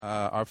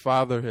our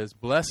Father has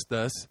blessed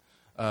us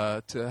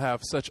to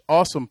have such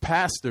awesome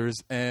pastors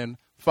and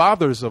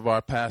fathers of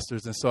our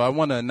pastors. And so I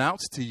want to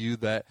announce to you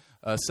that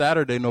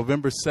Saturday,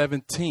 November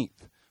 17th,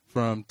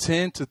 from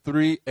 10 to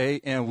 3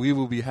 a.m., we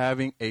will be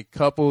having a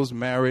couples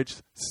marriage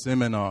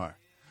seminar.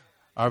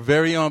 Our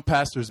very own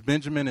pastors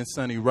Benjamin and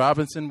Sonny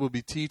Robinson will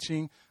be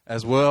teaching,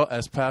 as well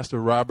as Pastor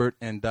Robert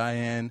and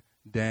Diane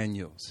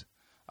Daniels.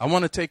 I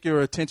want to take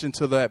your attention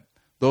to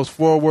those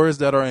 4 words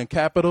that are in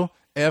capital,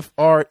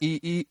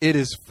 F-R-E-E. It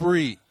is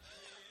free.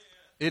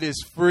 It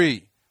is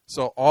free.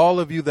 So all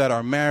of you that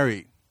are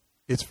married,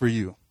 it's for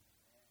you.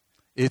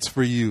 It's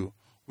for you.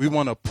 We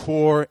want to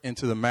pour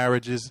into the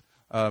marriages.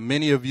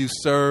 Many of you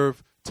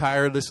serve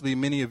tirelessly.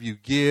 Many of you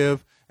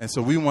give. And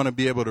so we want to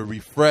be able to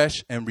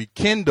refresh and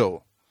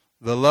rekindle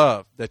the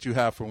love that you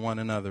have for one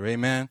another.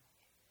 Amen.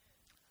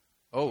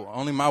 Oh,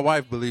 only my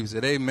wife believes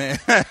it. Amen.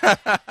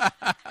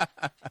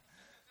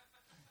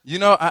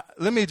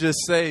 Let me just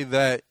say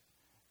that,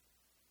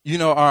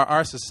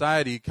 our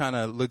society kind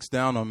of looks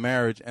down on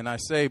marriage. And I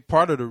say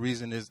part of the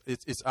reason is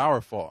it's our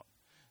fault.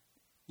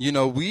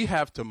 We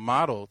have to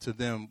model to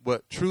them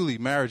what truly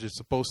marriage is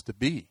supposed to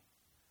be.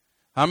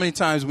 How many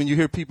times when you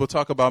hear people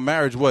talk about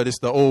marriage, it's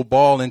the old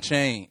ball and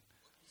chain,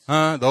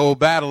 the old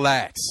battle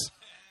axe?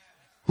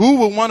 Who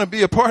would want to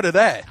be a part of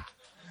that?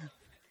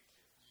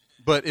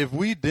 But if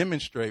we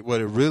demonstrate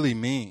what it really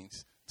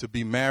means to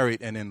be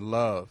married and in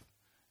love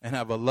and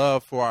have a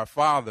love for our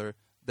Father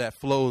that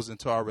flows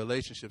into our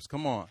relationships,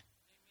 come on,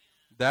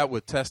 that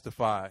would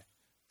testify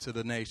to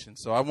the nation.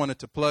 So I wanted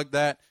to plug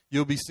that.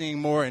 You'll be seeing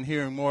more and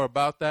hearing more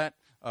about that.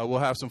 We'll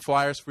have some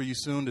flyers for you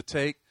soon to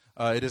take.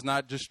 It is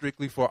not just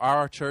strictly for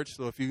our church.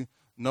 So if you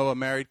know a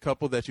married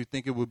couple that you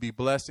think it would be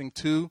blessing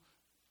to,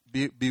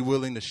 be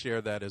willing to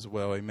share that as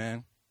well.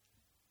 Amen.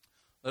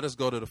 Let us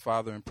go to the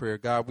Father in prayer.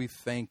 God, we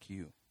thank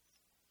you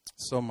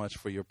so much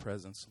for your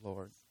presence,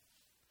 Lord.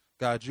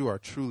 God, you are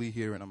truly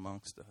here and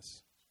amongst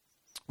us.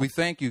 We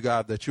thank you,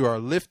 God, that you are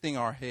lifting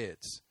our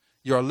heads.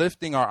 You are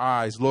lifting our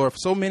eyes, Lord.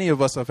 So many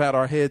of us have had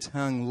our heads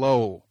hung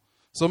low.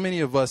 So many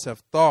of us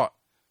have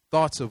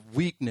thoughts of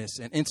weakness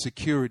and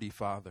insecurity,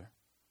 Father.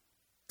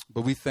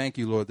 But we thank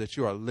you, Lord, that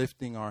you are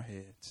lifting our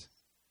heads.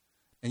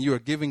 And you are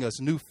giving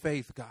us new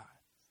faith, God.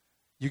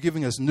 You're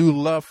giving us new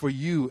love for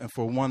you and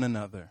for one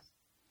another.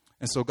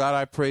 And so, God,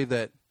 I pray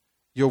that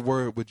your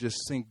word would just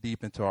sink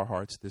deep into our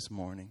hearts this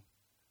morning.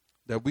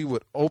 That we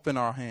would open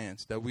our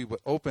hands, that we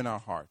would open our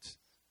hearts,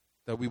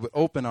 that we would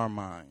open our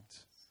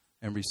minds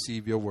and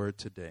receive your word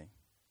today.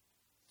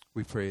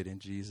 We pray it in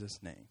Jesus'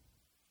 name.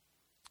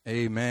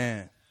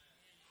 Amen.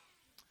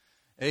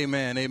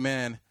 Amen.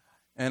 Amen.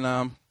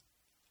 And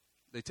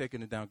they're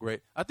taking it down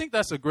great. I think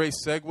that's a great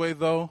segue,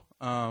 though.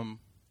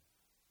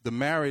 The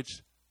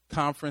marriage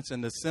conference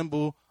and the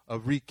symbol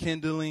of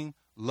rekindling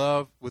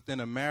love within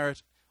a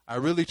marriage. I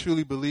really,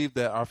 truly believe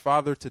that our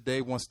Father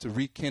today wants to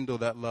rekindle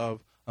that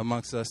love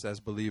amongst us as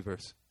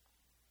believers.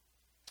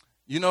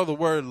 The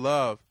word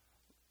love.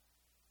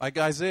 Like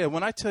Isaiah,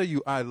 when I tell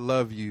you I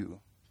love you,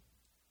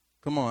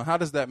 come on, how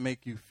does that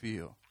make you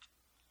feel?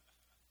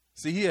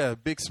 See, he had a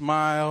big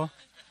smile.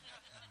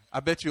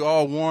 I bet you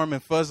all warm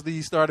and fuzzy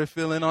he started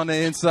feeling on the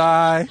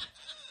inside.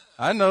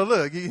 I know,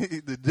 look,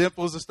 the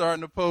dimples are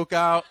starting to poke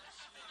out.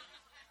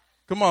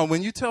 Come on,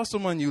 when you tell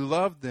someone you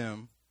love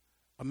them,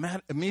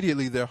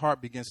 immediately their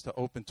heart begins to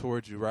open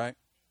towards you, right?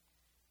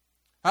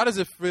 How does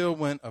it feel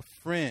when a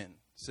friend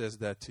says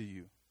that to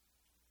you?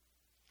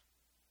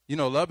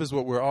 Love is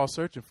what we're all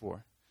searching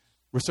for.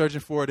 We're searching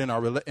for it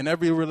in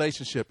every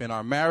relationship, in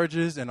our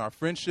marriages, in our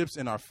friendships,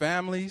 in our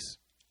families.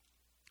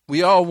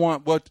 We all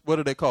want, what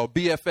do they call,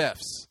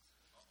 BFFs,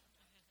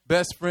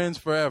 best friends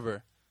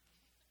forever.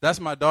 That's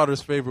my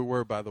daughter's favorite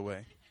word, by the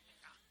way,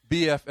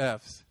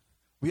 BFFs.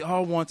 We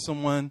all want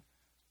someone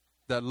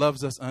that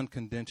loves us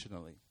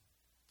unconditionally.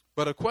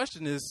 But a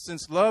question is,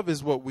 since love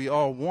is what we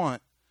all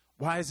want,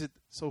 why is it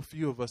so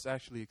few of us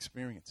actually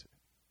experience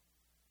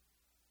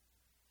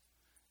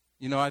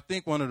it? I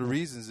think one of the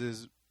reasons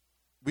is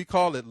we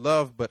call it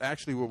love, but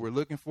actually what we're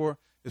looking for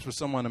is for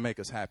someone to make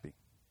us happy.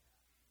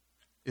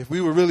 If we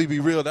would really be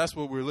real, that's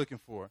what we're looking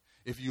for.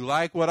 If you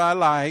like what I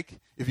like,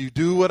 if you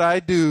do what I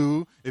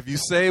do, if you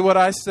say what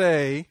I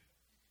say,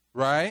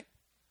 right?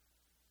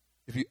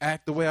 If you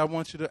act the way I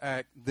want you to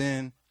act,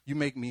 then you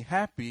make me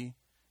happy,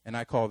 and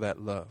I call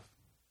that love.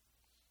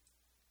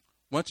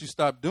 Once you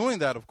stop doing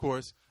that, of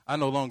course, I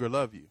no longer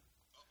love you.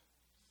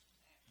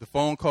 The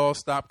phone calls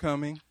stop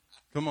coming.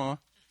 Come on.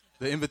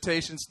 The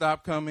invitations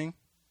stop coming.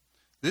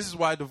 This is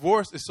why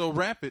divorce is so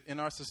rampant in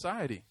our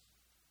society.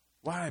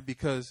 Why?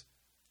 Because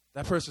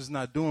that person's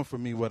not doing for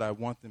me what I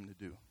want them to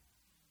do.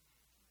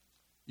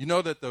 You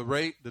know that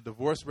the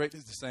divorce rate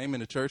is the same in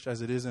the church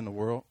as it is in the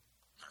world?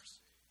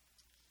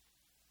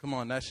 Come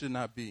on, that should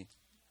not be.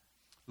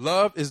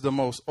 Love is the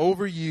most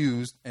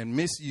overused and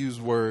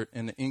misused word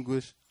in the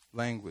English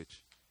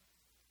language.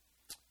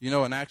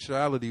 In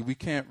actuality, we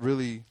can't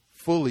really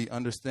fully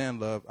understand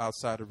love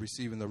outside of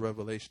receiving the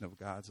revelation of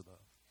God's love.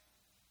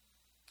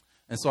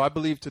 And so I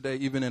believe today,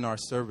 even in our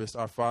service,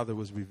 our Father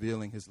was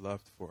revealing his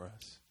love for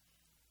us.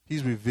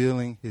 He's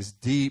revealing his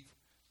deep,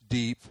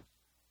 deep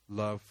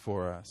love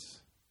for us.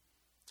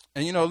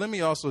 And, let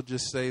me also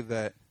just say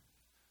that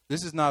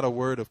this is not a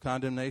word of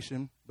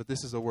condemnation, but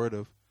this is a word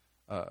of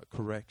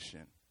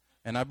correction.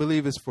 And I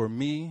believe it's for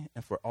me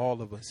and for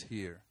all of us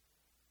here.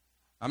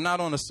 I'm not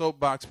on a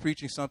soapbox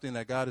preaching something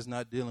that God is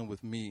not dealing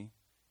with me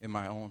in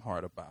my own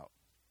heart about.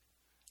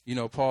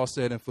 Paul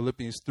said in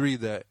Philippians 3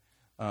 that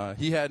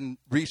he hadn't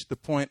reached the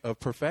point of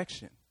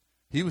perfection.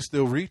 He was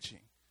still reaching.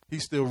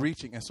 He's still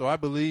reaching. And so I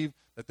believe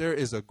that there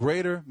is a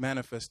greater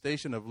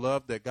manifestation of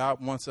love that God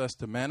wants us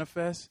to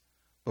manifest,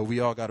 but we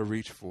all got to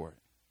reach for it.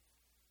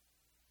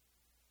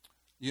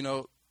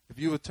 If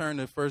you would turn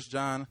to 1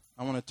 John,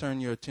 I want to turn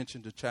your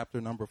attention to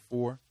chapter number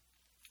 4.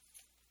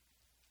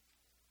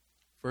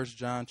 1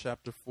 John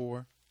chapter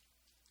 4.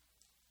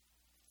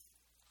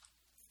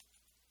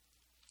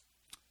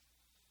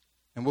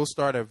 And we'll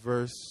start at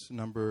verse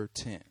number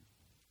 10.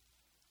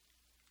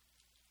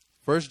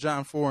 1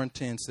 John 4 and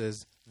 10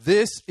 says,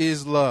 "This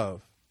is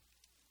love,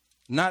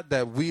 not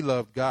that we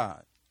loved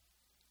God,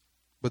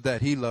 but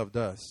that he loved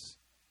us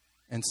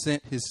and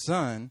sent his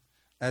Son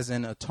as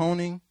an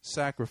atoning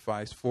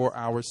sacrifice for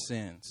our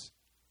sins.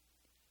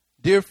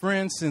 Dear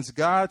friends, since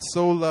God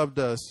so loved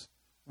us,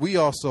 we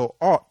also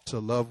ought to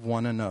love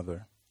one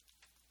another.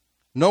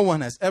 No one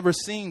has ever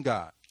seen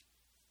God,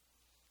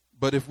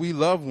 but if we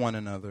love one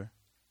another,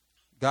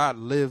 God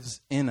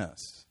lives in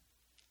us,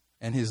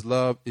 and his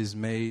love is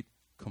made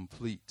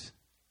complete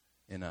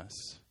in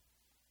us."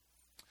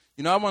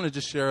 I want to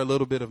just share a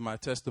little bit of my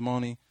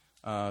testimony.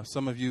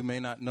 Some of you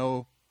may not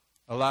know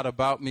a lot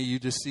about me. You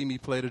just see me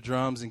play the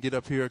drums and get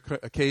up here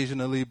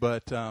occasionally.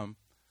 But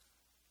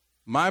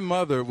my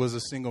mother was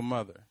a single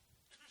mother.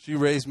 She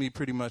raised me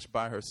pretty much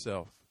by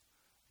herself.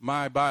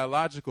 My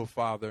biological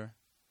father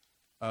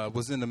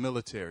was in the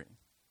military.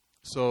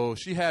 So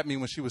she had me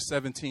when she was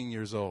 17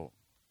 years old.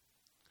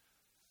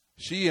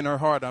 She, in her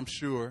heart, I'm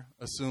sure,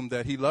 assumed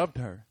that he loved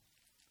her.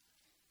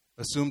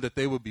 Assumed that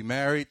they would be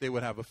married, they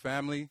would have a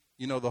family.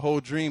 The whole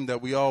dream that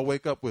we all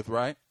wake up with,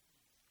 right?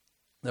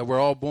 That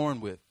we're all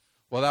born with.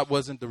 Well, that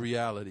wasn't the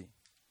reality.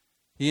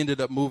 He ended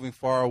up moving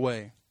far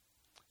away.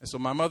 And so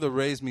my mother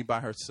raised me by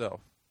herself.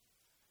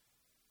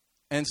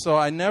 And so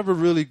I never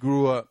really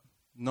grew up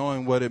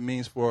knowing what it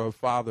means for a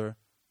father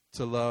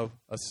to love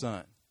a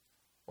son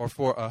or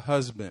for a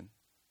husband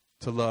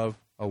to love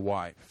a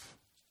wife.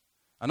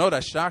 I know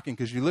that's shocking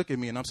because you look at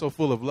me and I'm so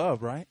full of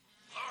love, right?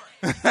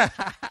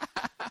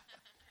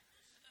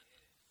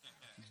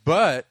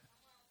 But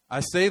I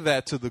say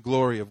that to the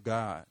glory of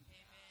God.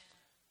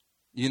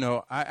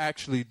 I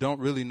actually don't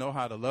really know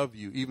how to love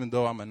you, even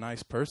though I'm a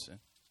nice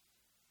person.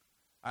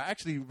 I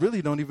actually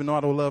really don't even know how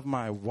to love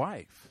my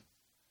wife,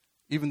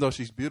 even though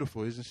she's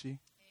beautiful, isn't she? Amen.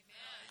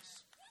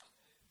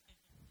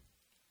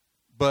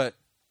 But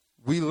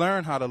we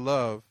learn how to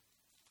love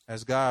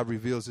as God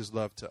reveals his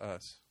love to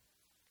us.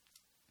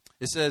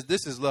 It says,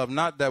 "This is love,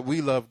 not that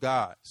we love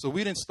God." So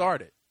we didn't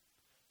start it.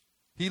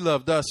 He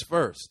loved us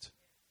first.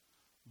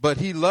 But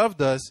he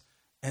loved us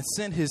and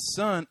sent his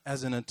Son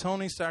as an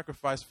atoning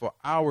sacrifice for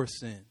our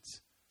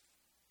sins.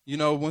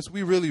 Once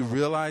we really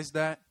realize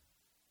that,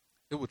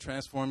 it will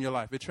transform your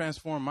life. It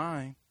transformed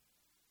mine.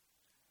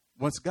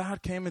 Once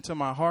God came into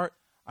my heart,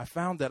 I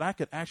found that I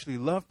could actually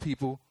love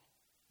people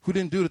who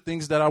didn't do the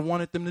things that I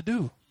wanted them to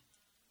do.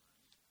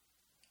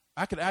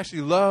 I could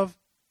actually love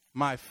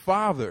my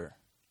father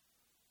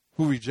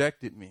who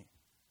rejected me.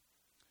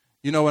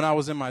 When I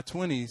was in my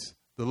 20s,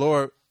 the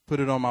Lord put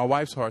it on my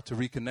wife's heart to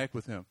reconnect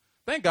with him.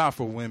 Thank God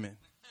for women.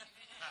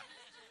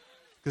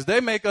 Because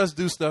they make us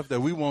do stuff that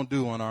we won't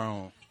do on our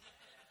own.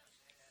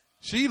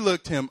 She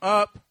looked him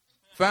up,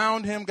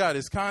 found him, got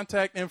his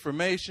contact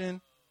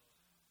information,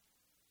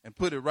 and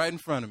put it right in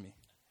front of me.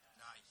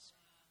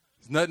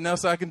 There's nothing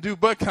else I can do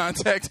but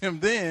contact him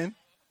then.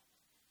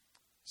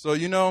 So,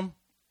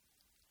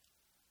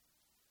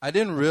 I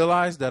didn't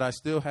realize that I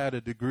still had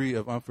a degree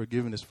of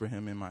unforgiveness for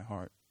him in my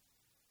heart.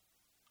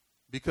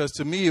 Because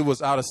to me, it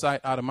was out of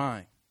sight, out of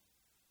mind.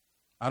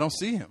 I don't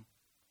see him.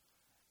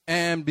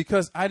 And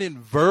because I didn't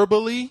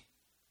verbally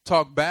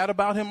talk bad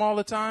about him all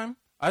the time,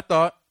 I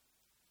thought,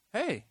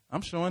 hey,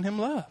 I'm showing him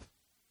love.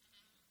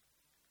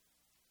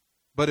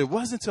 But it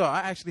wasn't until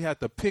I actually had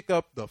to pick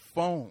up the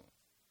phone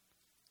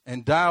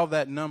and dial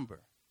that number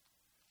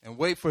and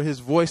wait for his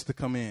voice to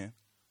come in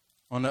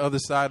on the other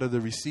side of the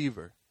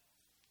receiver.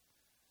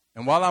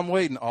 And while I'm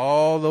waiting,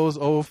 all those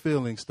old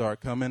feelings start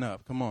coming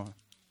up. Come on.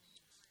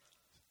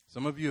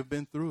 Some of you have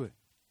been through it.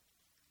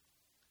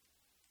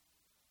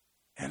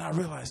 And I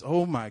realized,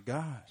 oh my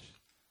gosh,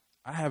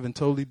 I haven't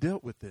totally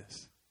dealt with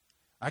this.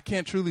 I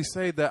can't truly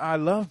say that I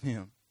love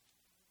him.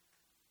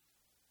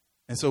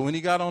 And so when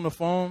he got on the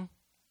phone,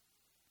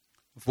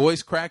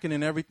 voice cracking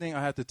and everything,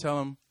 I had to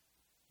tell him,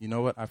 you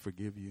know what? I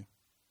forgive you.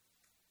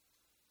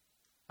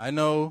 I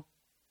know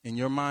in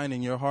your mind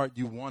and your heart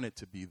you wanted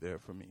to be there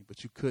for me,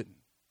 but you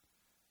couldn't.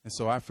 And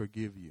so I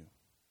forgive you.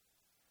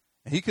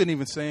 And he couldn't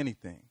even say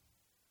anything.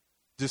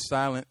 Just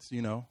silence,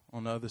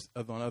 on the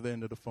other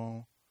end of the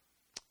phone.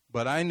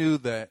 But I knew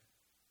that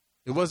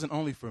It wasn't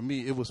only for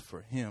me, it was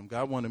for him.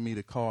 God wanted me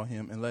to call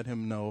him and let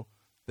him know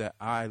that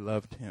I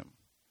loved him.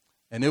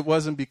 And it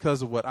wasn't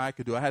because of what I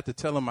could do. I had to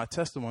tell him my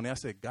testimony. I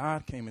said,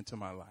 God came into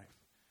my life.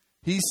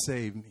 He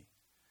saved me.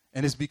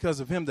 And it's because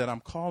of him that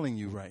I'm calling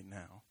you right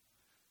now.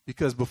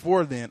 Because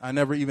before then, I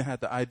never even had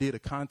the idea to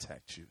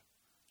contact you.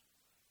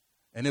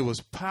 And it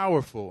was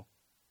powerful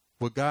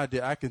what God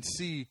did. I can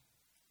see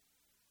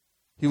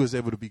he was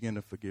able to begin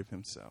to forgive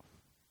himself.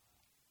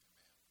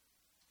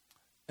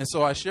 And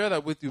so I share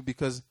that with you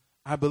because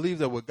I believe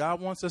that what God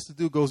wants us to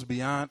do goes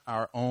beyond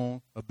our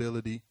own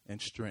ability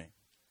and strength.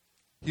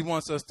 He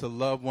wants us to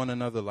love one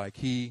another like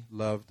he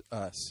loved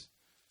us.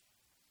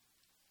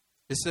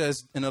 It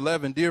says in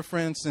 11, dear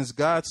friends, since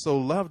God so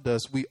loved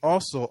us, we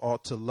also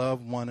ought to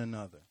love one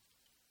another.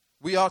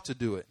 We ought to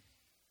do it.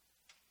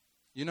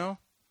 You know,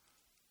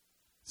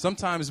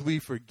 sometimes we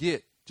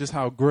forget just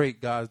how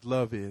great God's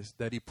love is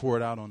that he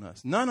poured out on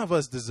us. None of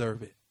us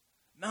deserve it.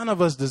 None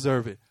of us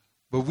deserve it.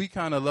 But we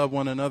kind of love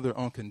one another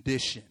on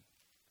condition.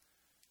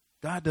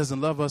 God doesn't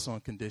love us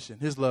on condition.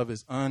 His love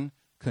is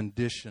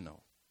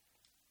unconditional.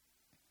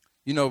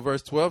 You know,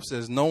 verse 12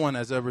 says, no one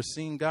has ever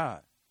seen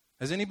God.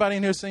 Has anybody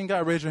in here seen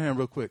God? Raise your hand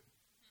real quick.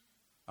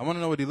 I want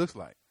to know what he looks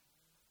like.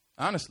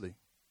 Honestly,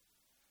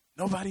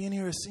 nobody in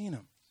here has seen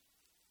him.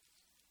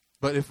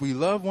 But if we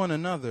love one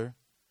another,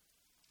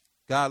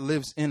 God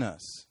lives in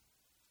us.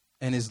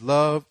 And his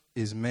love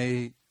is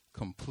made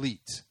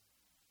complete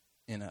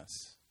in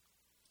us.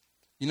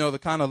 You know, the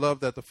kind of love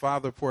that the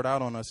Father poured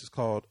out on us is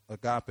called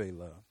agape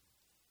love.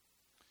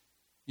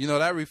 You know,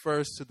 that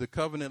refers to the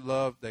covenant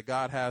love that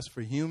God has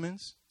for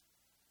humans.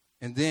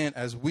 And then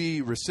as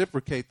we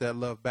reciprocate that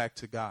love back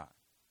to God.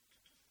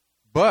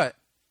 But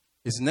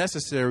it's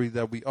necessary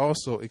that we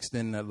also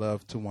extend that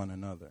love to one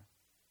another.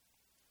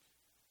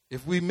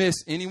 If we miss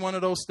any one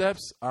of those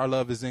steps, our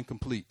love is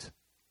incomplete.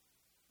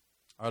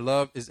 Our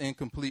love is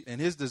incomplete.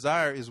 And his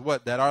desire is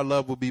what? That our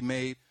love will be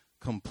made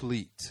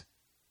complete.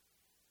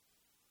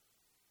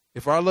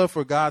 If our love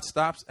for God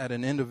stops at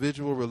an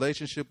individual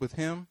relationship with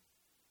him,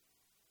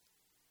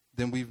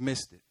 then we've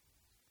missed it.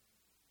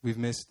 We've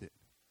missed it.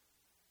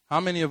 How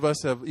many of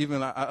us have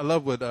even, I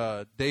love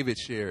what David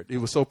shared. It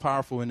was so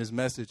powerful in his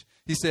message.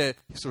 He said,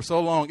 for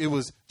so long, it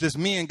was just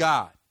me and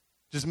God.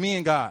 Just me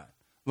and God.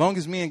 As long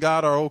as me and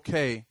God are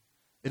okay,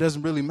 it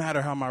doesn't really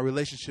matter how my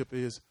relationship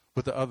is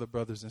with the other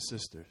brothers and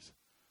sisters.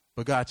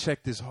 But God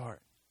checked his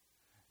heart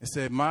and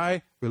said,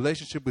 my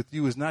relationship with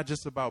you is not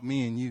just about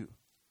me and you,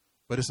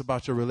 but it's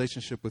about your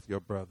relationship with your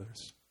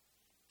brothers.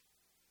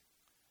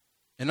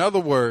 In other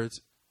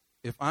words,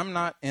 if I'm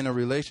not in a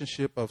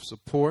relationship of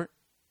support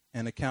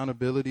and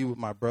accountability with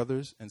my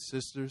brothers and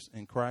sisters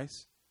in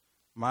Christ,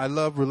 my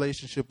love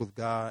relationship with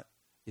God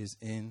is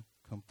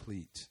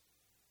incomplete.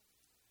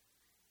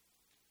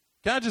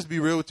 Can I just be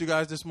real with you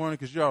guys this morning?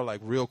 Because y'all are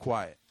like real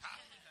quiet.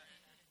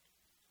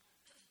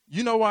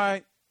 You know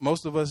why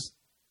most of us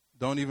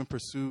don't even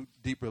pursue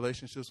deep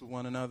relationships with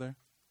one another?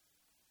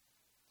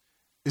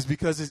 It's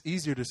because it's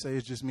easier to say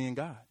it's just me and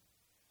God.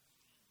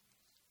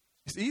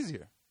 It's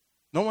easier.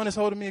 No one is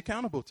holding me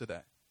accountable to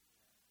that.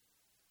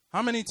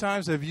 How many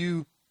times have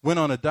you went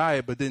on a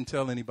diet but didn't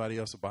tell anybody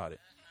else about it?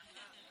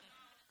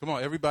 Come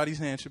on, everybody's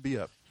hand should be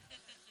up.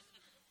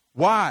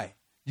 Why?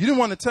 You didn't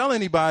want to tell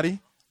anybody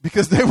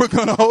because they were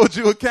going to hold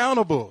you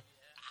accountable.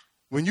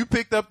 When you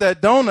picked up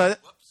that donut,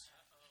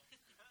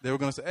 they were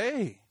going to say,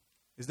 hey,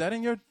 is that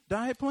in your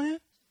diet plan?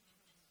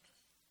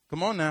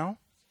 Come on now.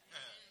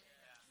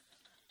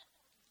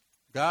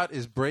 God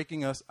is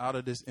breaking us out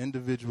of this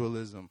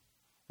individualism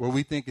where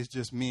we think it's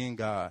just me and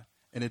God.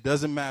 And it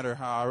doesn't matter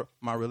how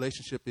my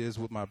relationship is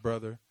with my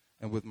brother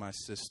and with my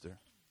sister.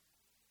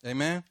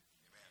 Amen? Amen.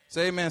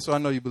 Say amen so I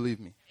know you believe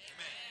me. Amen.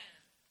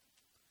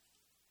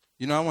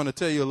 You know, I want to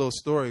tell you a little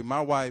story.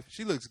 My wife,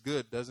 she looks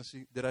good, doesn't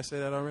she? Did I say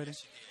that already?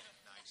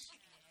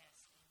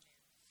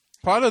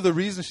 Part of the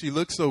reason she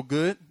looks so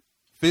good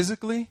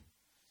physically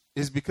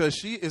is because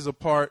she is a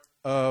part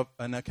of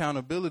an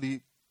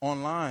accountability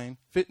online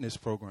fitness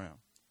program.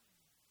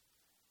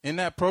 In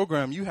that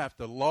program, you have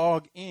to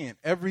log in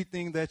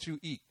everything that you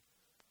eat.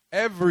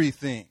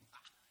 Everything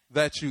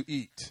that you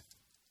eat.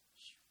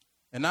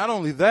 And not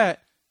only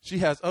that, she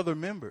has other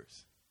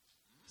members.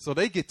 So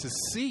they get to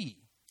see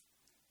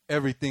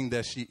everything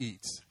that she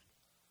eats.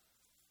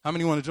 How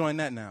many want to join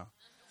that now?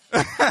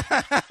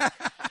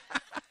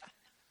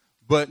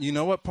 But you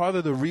know what? Part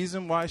of the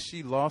reason why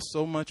she lost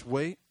so much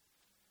weight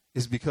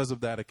is because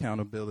of that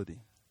accountability.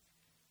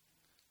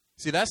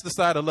 See, that's the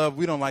side of love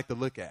we don't like to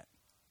look at.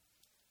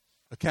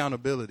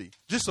 Accountability.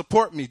 Just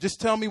support me.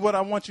 Just tell me what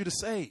I want you to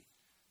say.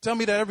 Tell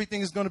me that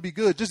everything is going to be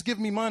good. Just give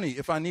me money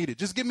if I need it.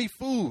 Just give me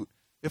food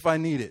if I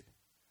need it.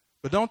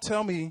 But don't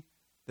tell me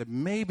that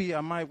maybe I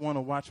might want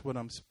to watch what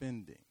I'm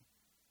spending.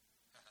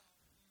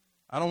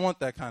 I don't want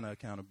that kind of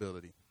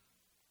accountability.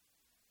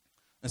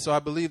 And so I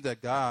believe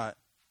that God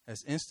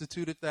has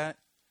instituted that,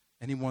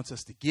 and he wants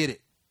us to get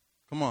it.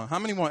 Come on. How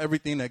many want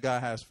everything that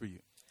God has for you?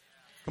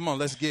 Come on,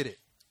 let's get it.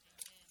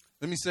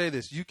 Let me say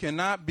this. You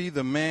cannot be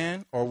the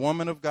man or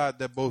woman of God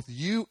that both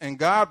you and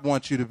God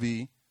want you to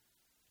be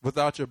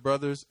without your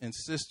brothers and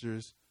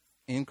sisters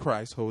in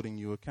Christ holding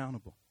you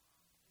accountable.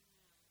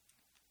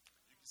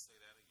 You can say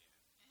that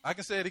again. I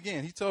can say it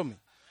again. He told me.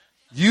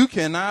 You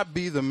cannot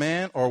be the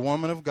man or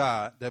woman of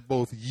God that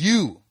both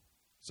you,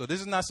 so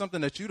this is not something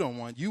that you don't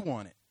want, you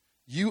want it.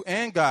 You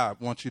and God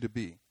want you to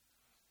be,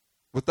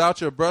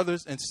 without your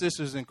brothers and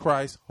sisters in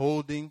Christ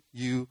holding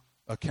you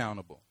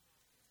accountable.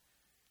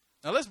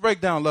 Now let's break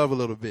down love a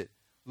little bit.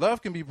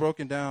 Love can be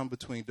broken down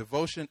between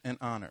devotion and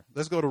honor.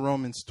 Let's go to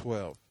Romans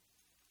 12.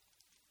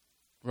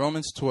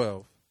 Romans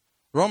 12.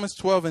 Romans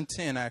 12 and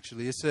 10,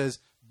 actually. It says,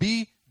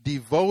 be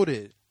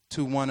devoted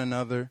to one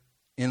another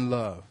in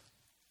love.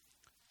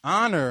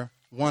 Honor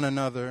one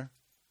another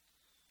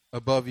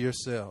above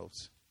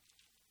yourselves.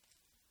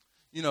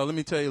 You know, let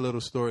me tell you a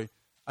little story.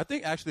 I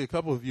think actually a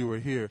couple of you were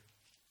here.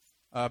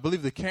 I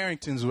believe the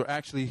Carringtons were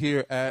actually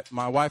here at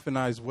my wife and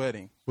I's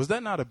wedding. Was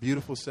that not a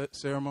beautiful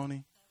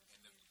ceremony?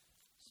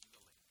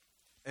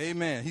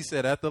 Amen. He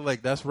said at the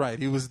lake. That's right.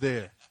 He was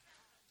there.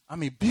 I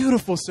mean,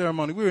 beautiful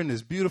ceremony. We were in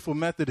this beautiful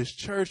Methodist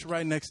church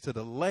right next to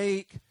the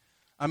lake.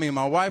 I mean,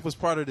 my wife was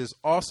part of this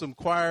awesome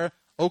choir,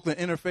 Oakland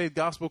Interfaith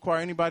Gospel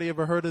Choir. Anybody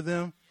ever heard of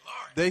them?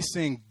 Lord. They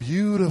sing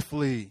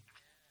beautifully.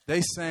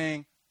 They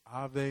sang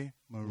Ave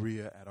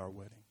Maria at our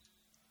wedding.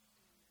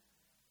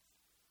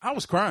 I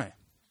was crying.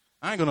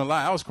 I ain't going to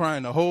lie. I was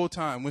crying the whole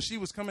time. When she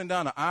was coming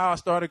down the aisle, I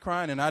started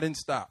crying, and I didn't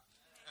stop.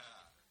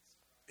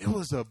 It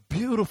was a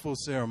beautiful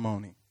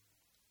ceremony.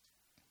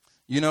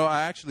 You know,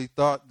 I actually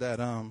thought that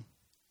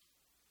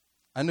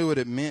I knew what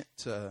it meant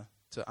to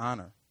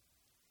honor.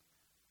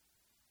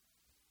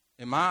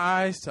 In my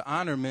eyes, to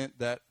honor meant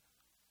that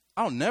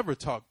I'll never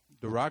talk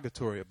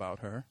derogatory about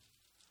her.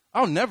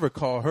 I'll never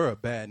call her a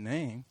bad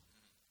name.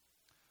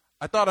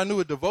 I thought I knew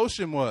what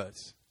devotion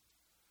was.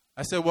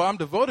 I said, well, I'm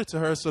devoted to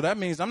her, so that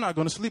means I'm not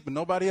going to sleep with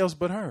nobody else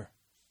but her.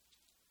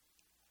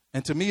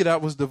 And to me,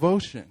 that was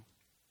devotion.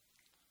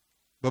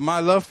 But my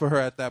love for her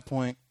at that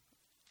point,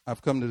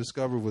 I've come to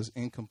discover, was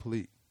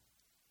incomplete.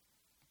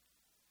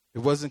 It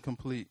wasn't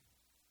complete.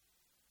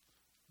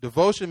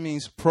 Devotion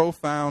means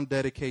profound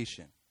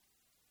dedication.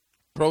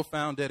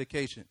 Profound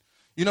dedication.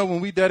 You know,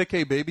 when we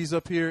dedicate babies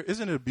up here,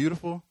 isn't it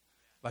beautiful?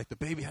 Like the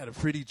baby had a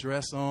pretty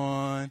dress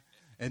on.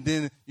 And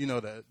then, you know,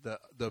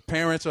 the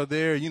parents are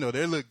there. You know,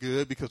 they look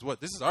good because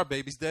what? This is our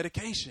baby's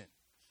dedication.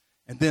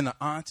 And then the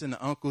aunts and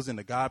the uncles and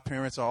the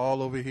godparents are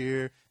all over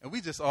here. And we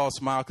just all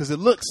smile because it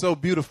looks so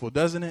beautiful,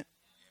 doesn't it?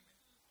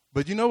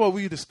 But you know what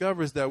we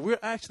discover is that we're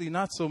actually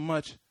not so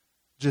much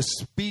just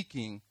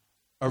speaking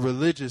a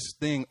religious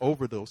thing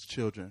over those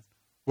children.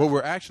 What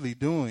we're actually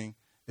doing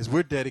is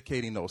we're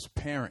dedicating those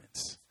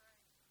parents.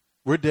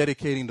 We're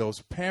dedicating those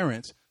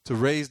parents to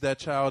raise that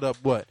child up,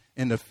 what?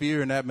 In the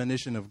fear and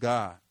admonition of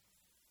God.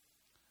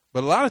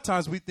 But a lot of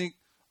times we think,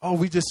 oh,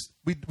 we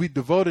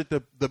devoted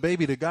the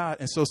baby to God.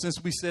 And so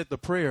since we said the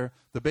prayer,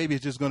 the baby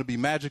is just going to be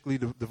magically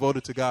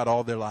devoted to God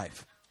all their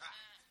life.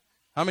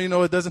 How many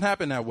know it doesn't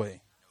happen that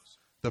way?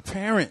 The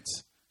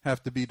parents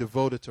have to be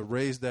devoted to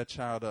raise that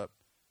child up.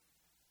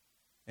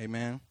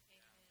 Amen.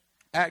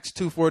 Acts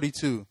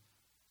 2:42.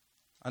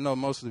 I know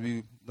most of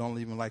you don't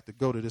even like to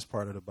go to this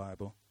part of the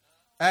Bible.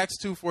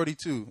 Acts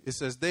 2:42. It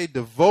says they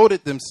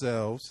devoted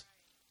themselves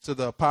to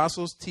the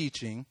apostles'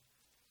 teaching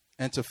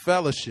and to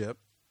fellowship,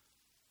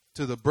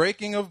 to the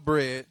breaking of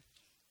bread,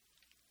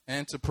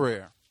 and to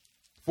prayer.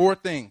 4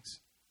 things.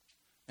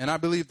 And I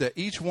believe that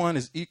each one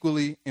is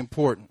equally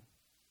important.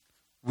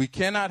 We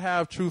cannot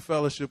have true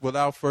fellowship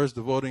without first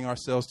devoting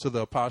ourselves to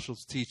the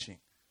apostles' teaching.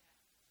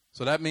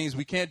 So that means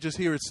we can't just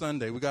hear it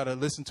Sunday. We got to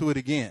listen to it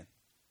again.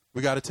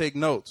 We got to take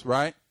notes,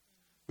 right?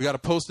 We got to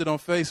post it on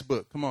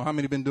Facebook. Come on, how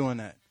many been doing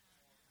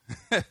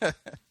that?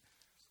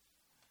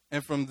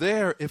 And from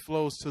there, it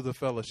flows to the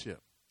fellowship.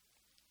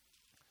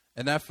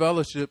 And that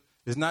fellowship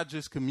is not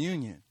just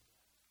communion,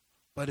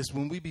 but it's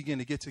when we begin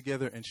to get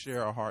together and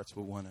share our hearts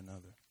with one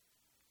another.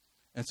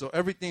 And so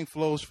everything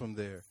flows from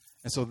there.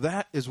 And so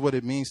that is what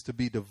it means to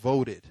be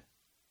devoted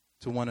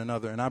to one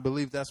another. And I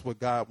believe that's what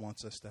God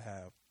wants us to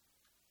have.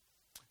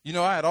 You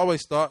know, I had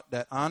always thought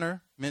that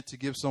honor meant to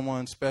give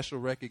someone special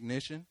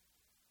recognition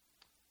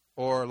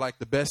or like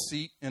the best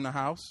seat in the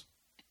house.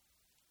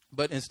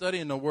 But in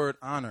studying the word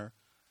honor,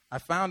 I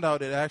found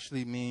out it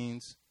actually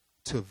means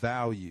to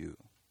value.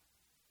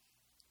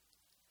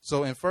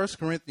 So in 1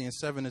 Corinthians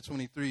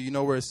 7:23, you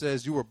know where it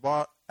says you were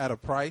bought at a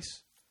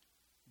price?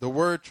 The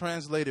word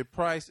translated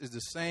price is the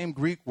same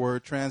Greek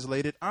word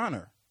translated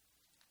honor.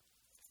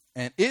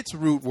 And its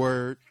root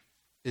word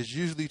is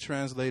usually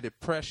translated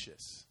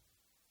precious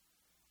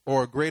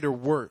or greater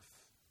worth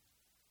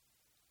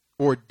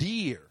or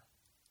dear.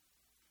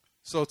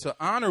 So to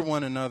honor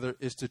one another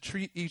is to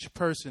treat each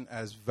person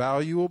as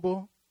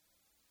valuable,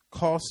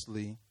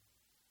 costly,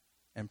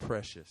 and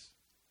precious.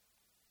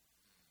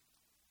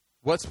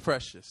 What's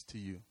precious to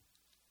you?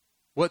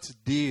 What's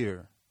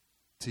dear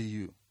to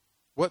you?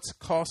 What's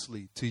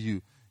costly to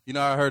you? You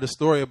know, I heard a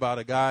story about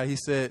a guy. He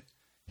said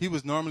he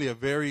was normally a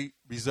very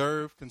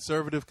reserved,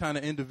 conservative kind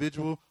of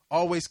individual,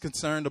 always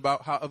concerned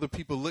about how other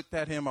people looked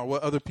at him or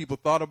what other people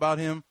thought about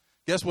him.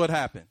 Guess what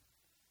happened?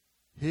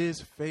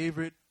 His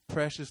favorite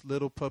precious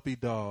little puppy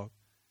dog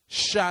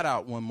shot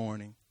out one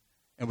morning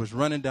and was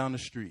running down the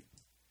street.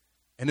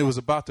 And it was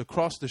about to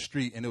cross the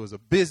street, and it was a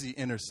busy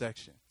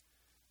intersection.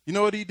 You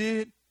know what he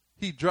did?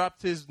 He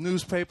dropped his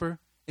newspaper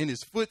in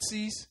his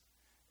footsies,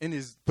 in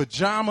his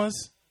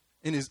pajamas,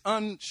 in his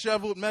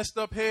unshoveled, messed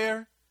up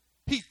hair.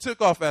 He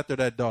took off after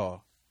that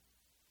dog.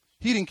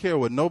 He didn't care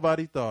what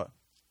nobody thought.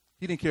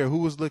 He didn't care who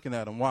was looking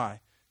at him.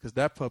 Why? Because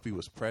that puppy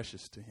was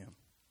precious to him.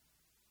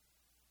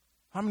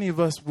 How many of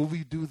us will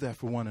we do that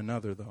for one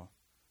another, though?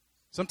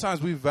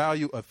 Sometimes we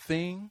value a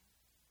thing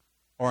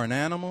or an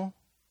animal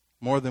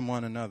more than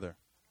one another.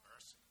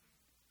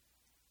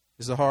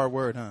 It's a hard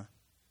word, huh?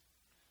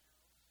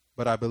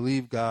 But I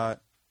believe God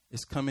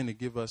is coming to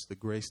give us the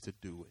grace to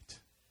do it.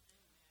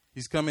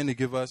 He's coming to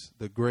give us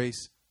the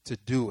grace to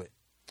do it.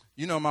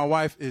 You know, my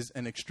wife is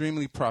an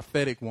extremely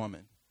prophetic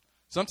woman.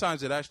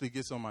 Sometimes it actually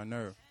gets on my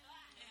nerve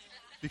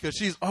because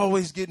she's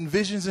always getting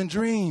visions and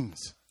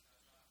dreams.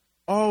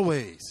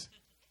 Always.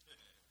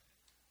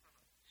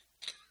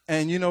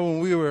 And, you know, when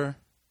we were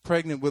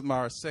pregnant with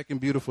our second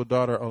beautiful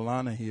daughter,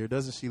 Olana, here,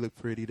 doesn't she look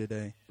pretty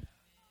today?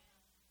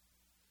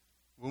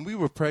 When we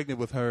were pregnant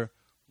with her,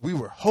 we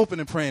were hoping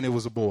and praying it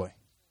was a boy.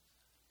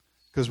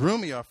 Because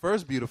Rumi, our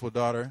first beautiful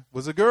daughter,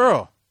 was a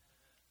girl.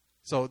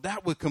 So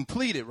that would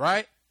complete it,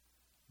 right?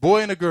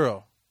 Boy and a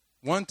girl.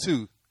 1,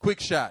 2,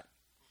 quick shot.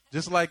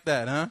 Just like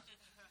that, huh?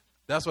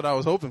 That's what I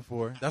was hoping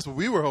for. That's what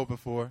we were hoping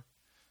for.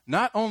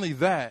 Not only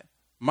that,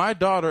 my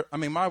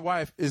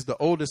wife is the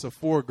oldest of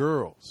 4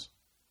 girls.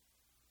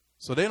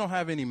 So they don't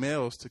have any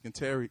males to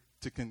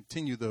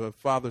continue the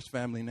father's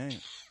family name.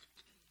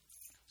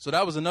 So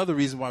that was another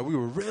reason why we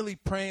were really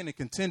praying and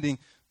contending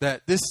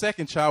that this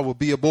second child will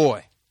be a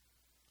boy.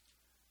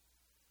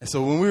 And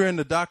so when we were in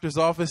the doctor's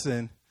office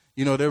and,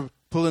 you know, they're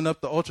pulling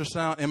up the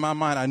ultrasound, in my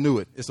mind, I knew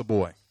it. It's a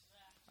boy.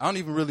 I don't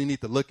even really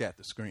need to look at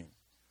the screen.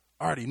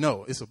 I already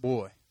know it's a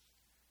boy.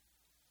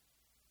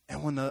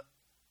 And when the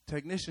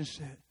technician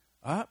said,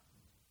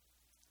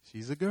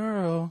 she's a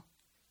girl,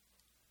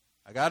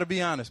 I got to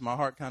be honest, my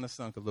heart kind of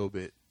sunk a little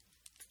bit.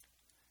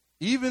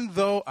 Even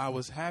though I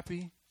was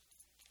happy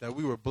that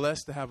we were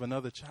blessed to have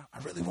another child, I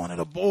really wanted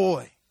a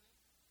boy.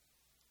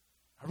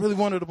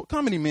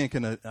 How many men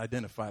can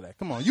identify that?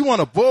 Come on, you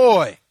want a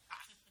boy.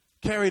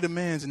 Carry the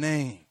man's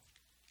name.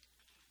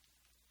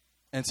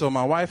 And so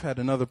my wife had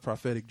another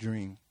prophetic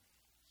dream.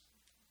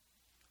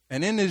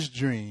 And in this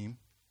dream,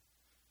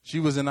 she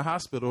was in the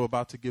hospital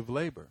about to give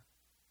labor.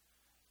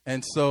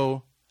 And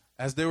so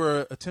as they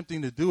were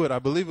attempting to do it, I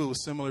believe it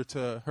was similar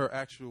to her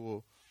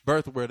actual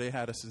birth where they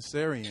had a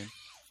cesarean.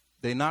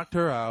 They knocked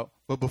her out.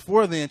 But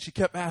before then, she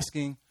kept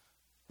asking,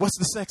 what's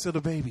the sex of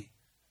the baby?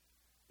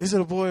 Is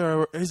it a boy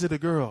or is it a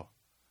girl?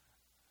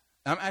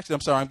 I'm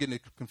sorry, I'm getting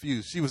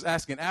confused. She was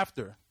asking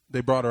after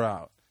they brought her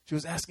out. She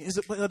was asking,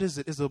 what is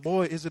it? Is it a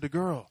boy? Is it a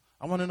girl?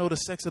 I want to know the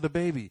sex of the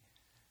baby.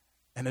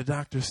 And the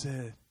doctor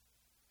said,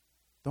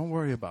 don't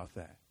worry about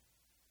that.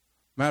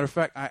 Matter of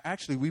fact,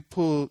 we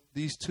pulled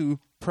these 2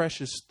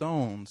 precious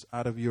stones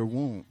out of your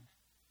womb.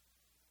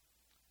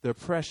 They're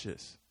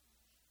precious.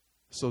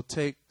 So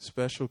take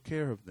special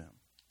care of them.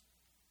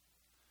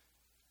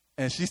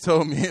 And she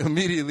told me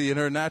immediately in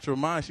her natural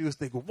mind, she was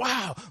thinking,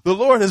 wow, the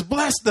Lord has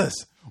blessed us.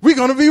 We're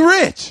going to be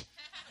rich.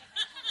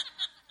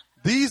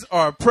 These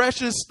are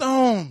precious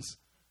stones.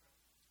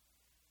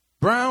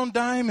 Brown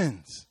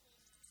diamonds.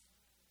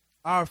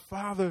 Our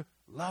Father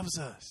loves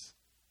us.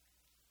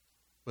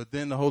 But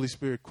then the Holy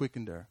Spirit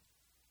quickened her.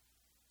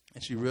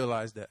 And she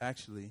realized that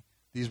actually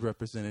these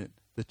represented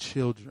the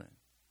children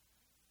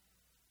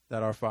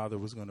that our Father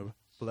was going to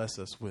bless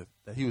us with,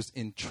 that he was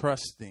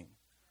entrusting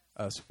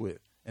us with.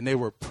 And they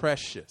were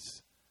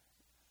precious.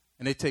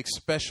 And they take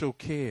special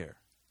care.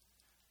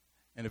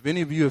 And if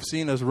any of you have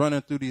seen us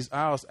running through these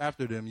aisles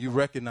after them, you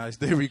recognize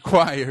they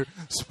require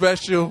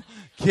special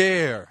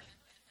care.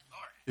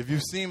 If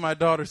you've seen my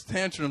daughter's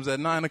tantrums at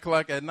 9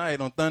 o'clock at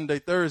night on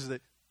Thursday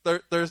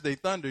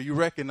Thunder, you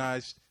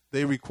recognize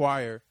they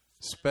require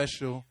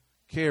special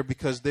care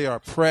because they are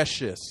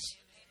precious.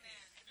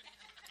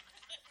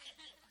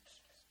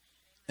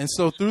 And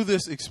so through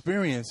this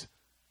experience,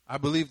 I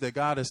believe that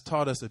God has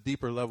taught us a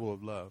deeper level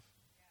of love.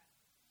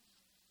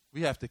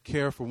 We have to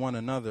care for one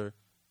another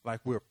like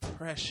we're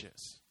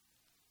precious.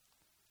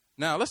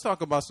 Now, let's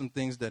talk about some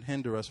things that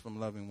hinder us from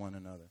loving one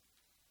another.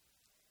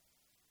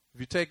 If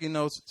you're taking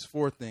notes, it's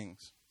 4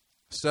 things.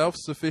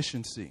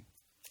 Self-sufficiency.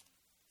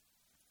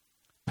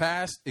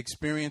 Past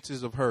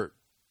experiences of hurt.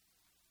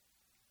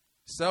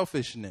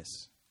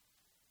 Selfishness.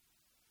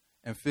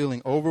 And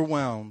feeling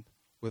overwhelmed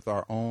with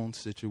our own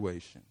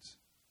situations.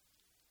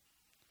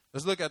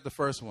 Let's look at the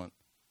first one.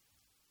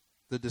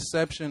 The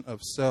deception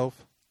of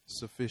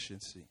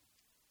self-sufficiency.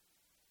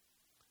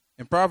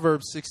 In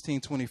Proverbs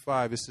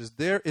 16:25, it says,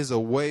 there is a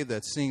way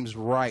that seems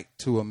right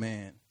to a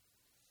man,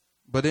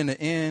 but in the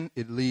end,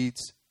 it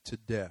leads to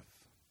death.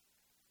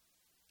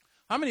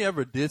 How many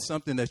ever did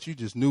something that you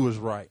just knew was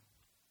right?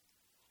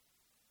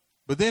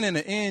 But then in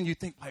the end, you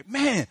think like,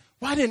 man,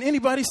 why didn't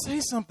anybody say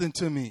something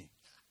to me?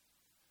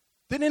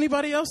 Didn't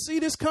anybody else see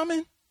this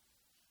coming?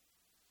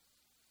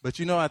 But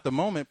you know, at the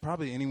moment,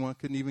 probably anyone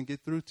couldn't even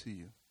get through to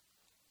you.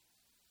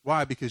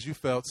 Why? Because you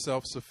felt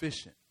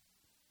self-sufficient.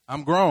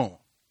 I'm grown.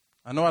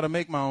 I know how to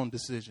make my own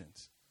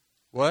decisions.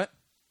 What?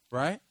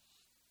 Right?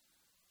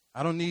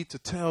 I don't need to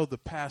tell the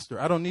pastor.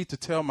 I don't need to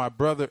tell my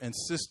brother and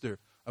sister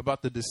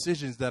about the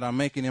decisions that I'm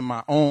making in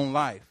my own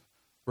life.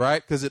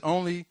 Right? Because it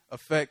only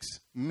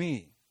affects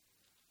me.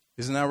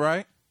 Isn't that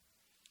right?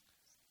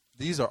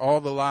 These are all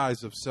the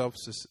lies of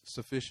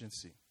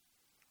self-sufficiency.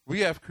 We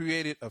have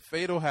created a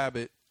fatal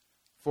habit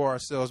for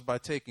ourselves by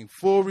taking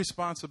full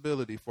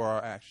responsibility for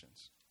our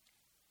actions.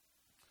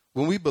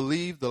 When we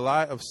believe the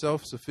lie of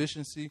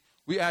self-sufficiency,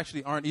 we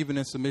actually aren't even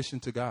in submission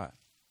to God.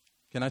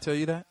 Can I tell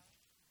you that?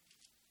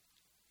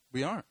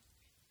 We aren't.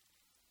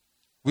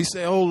 We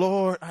say, oh,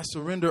 Lord, I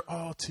surrender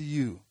all to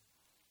you.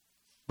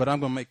 But I'm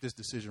going to make this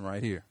decision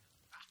right here.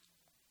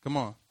 Come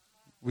on.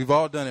 We've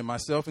all done it,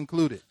 myself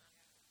included.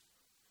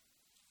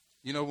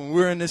 You know, when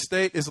we're in this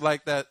state, it's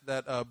like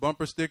that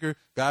bumper sticker,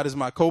 God is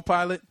my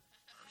co-pilot.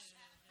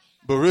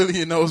 But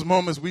really, in those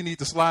moments, we need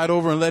to slide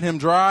over and let him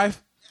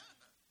drive.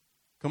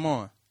 Come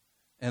on.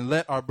 And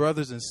let our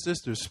brothers and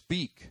sisters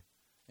speak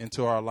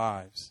into our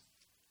lives.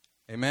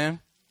 Amen?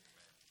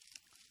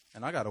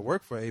 And I got to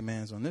work for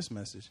amens on this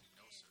message.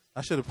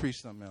 I should have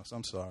preached something else.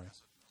 I'm sorry.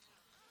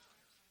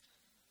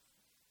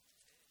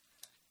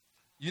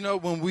 You know,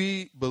 when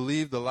we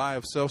believe the lie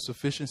of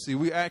self-sufficiency,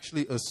 we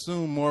actually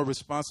assume more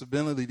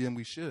responsibility than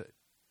we should.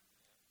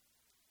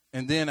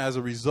 And then as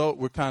a result,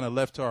 we're kind of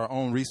left to our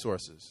own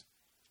resources.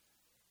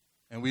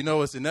 And we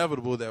know it's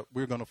inevitable that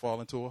we're going to fall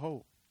into a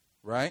hole,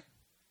 right?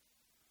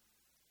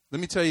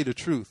 Let me tell you the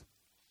truth.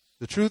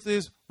 The truth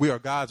is we are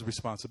God's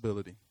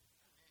responsibility.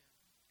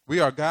 We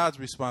are God's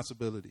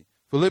responsibility.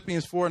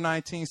 Philippians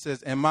 4:19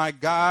 says, and my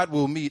God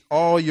will meet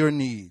all your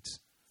needs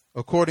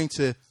according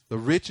to the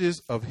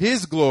riches of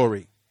his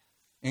glory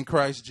in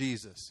Christ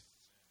Jesus.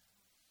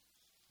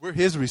 We're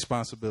his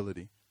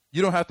responsibility.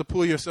 You don't have to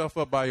pull yourself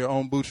up by your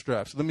own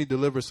bootstraps. Let me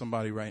deliver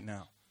somebody right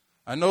now.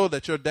 I know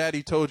that your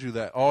daddy told you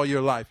that all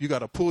your life. You got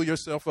to pull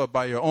yourself up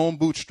by your own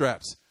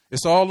bootstraps.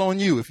 It's all on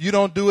you. If you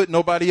don't do it,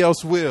 nobody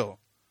else will.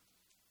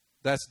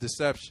 That's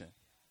deception.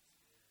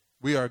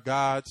 We are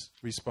God's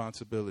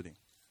responsibility.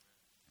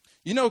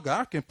 You know,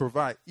 God can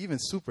provide even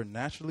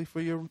supernaturally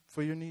for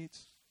your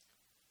needs.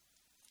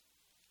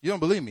 You don't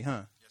believe me,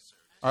 huh? Yes, sir.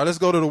 All right, let's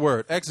go to the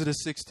word.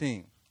 Exodus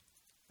 16.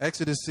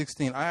 Exodus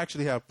 16. I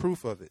actually have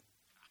proof of it.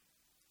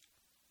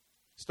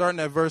 Starting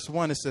at verse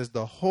 1, it says,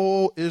 the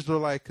whole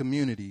Israelite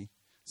community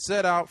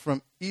set out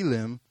from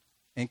Elim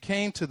and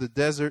came to the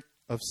desert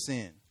of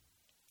Sin,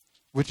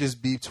 which is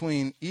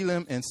between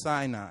Elim and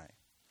Sinai,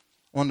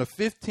 on the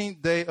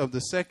 15th day of the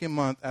second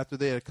month after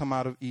they had come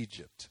out of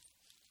Egypt.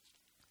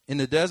 In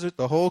the desert,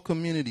 the whole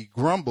community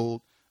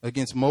grumbled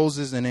against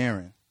Moses and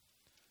Aaron.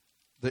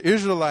 The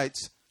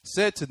Israelites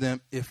said to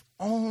them, if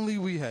only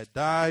we had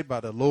died by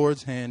the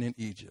Lord's hand in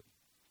Egypt.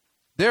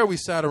 There we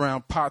sat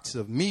around pots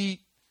of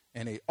meat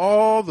and ate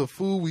all the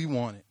food we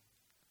wanted.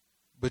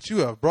 But you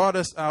have brought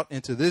us out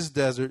into this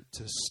desert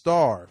to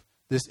starve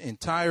this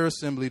entire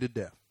assembly to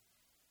death.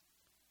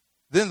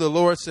 Then the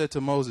Lord said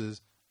to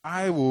Moses,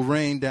 I will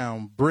rain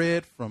down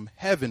bread from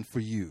heaven for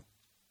you.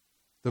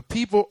 The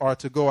people are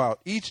to go out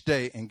each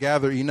day and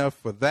gather enough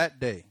for that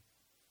day.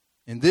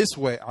 In this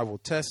way, I will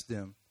test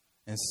them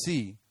and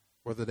see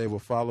whether they will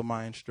follow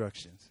my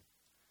instructions.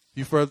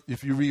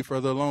 If you read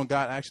further along,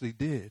 God actually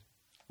did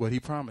what he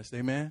promised.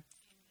 Amen?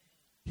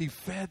 He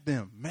fed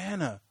them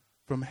manna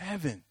from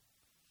heaven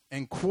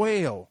and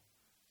quail.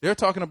 They're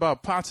talking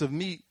about pots of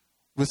meat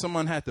when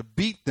someone had to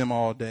beat them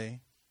all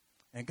day.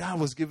 And God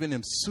was giving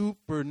them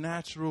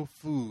supernatural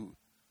food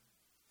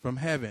from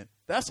heaven.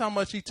 That's how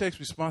much he takes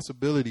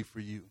responsibility for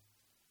you.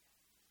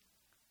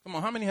 Come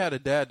on, how many had a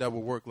dad that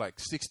would work like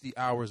 60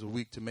 hours a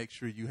week to make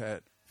sure you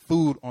had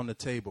food on the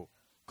table,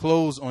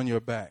 clothes on your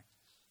back?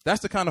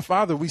 That's the kind of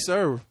father we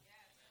serve.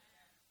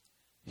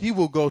 He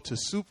will go to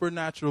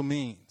supernatural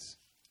means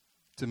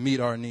to meet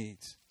our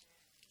needs.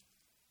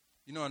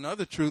 You know,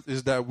 another truth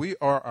is that we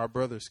are our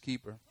brother's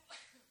keeper.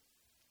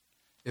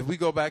 If we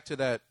go back to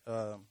that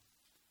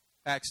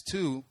Acts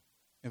 2,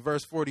 in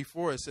verse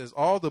 44, it says,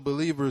 all the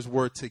believers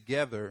were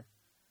together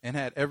and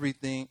had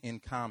everything in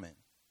common.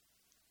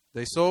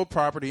 They sold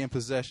property and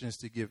possessions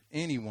to give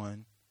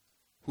anyone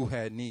who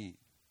had need.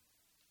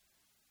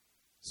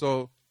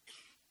 So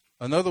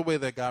another way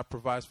that God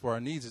provides for our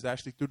needs is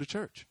actually through the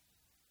church.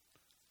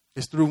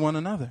 It's through one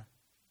another.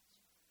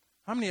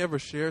 How many ever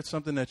shared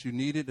something that you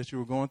needed, that you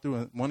were going through,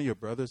 and one of your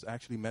brothers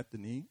actually met the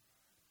need?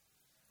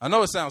 I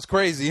know it sounds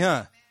crazy,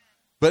 huh?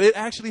 But it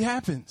actually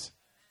happens.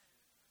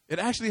 It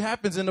actually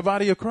happens in the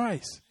body of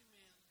Christ.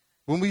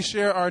 When we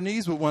share our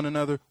needs with one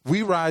another,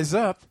 we rise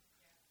up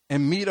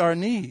and meet our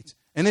needs.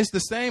 And it's the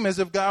same as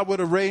if God would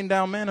have rained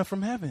down manna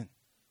from heaven.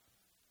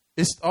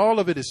 All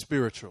of it is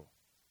spiritual.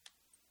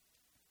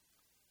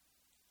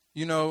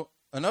 You know,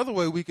 another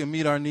way we can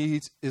meet our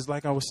needs is,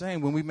 like I was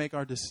saying, when we make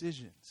our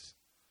decisions.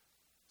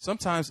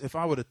 Sometimes if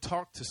I would have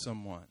talked to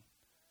someone,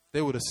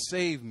 they would have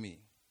saved me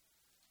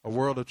a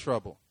world of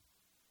trouble.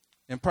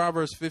 In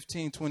Proverbs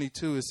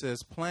 15:22, it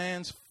says,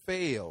 plans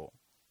fail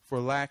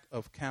for lack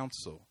of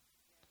counsel,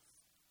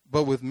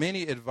 but with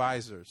many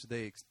advisors,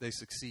 they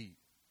succeed.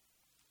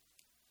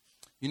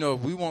 You know, if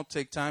we won't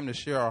take time to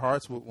share our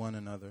hearts with one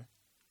another,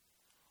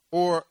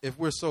 or if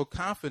we're so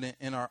confident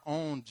in our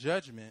own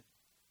judgment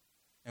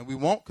and we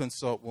won't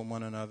consult with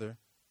one another,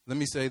 let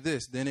me say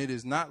this, then it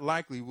is not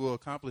likely we'll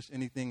accomplish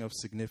anything of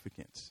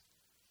significance.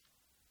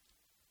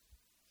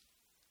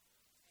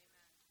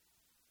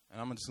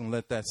 And I'm just going to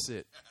let that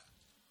sit.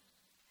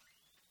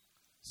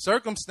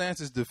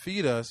 Circumstances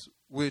defeat us,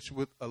 which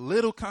with a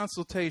little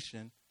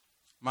consultation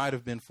might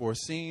have been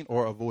foreseen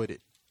or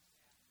avoided.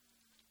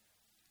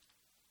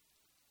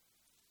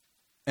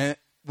 And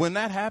when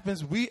that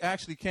happens, we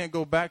actually can't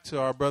go back to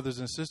our brothers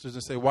and sisters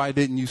and say, why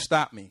didn't you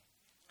stop me?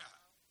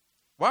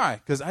 Why?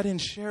 Because I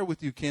didn't share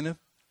with you, Kenneth,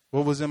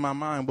 what was in my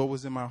mind, what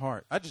was in my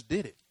heart. I just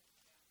did it.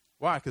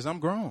 Why? Because I'm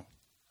grown.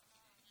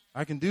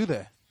 I can do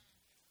that.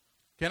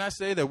 Can I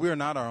say that we're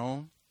not our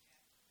own?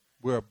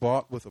 We're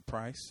bought with a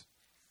price.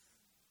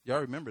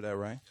 Y'all remember that,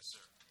 right? Yes, sir.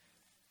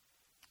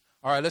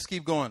 All right, let's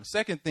keep going.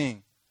 Second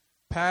thing,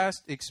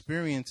 past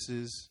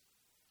experiences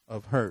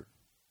of hurt.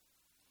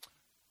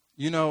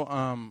 You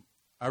know,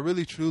 I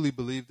really truly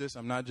believe this.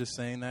 I'm not just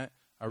saying that.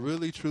 I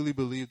really truly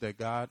believe that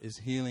God is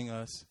healing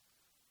us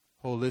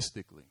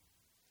holistically.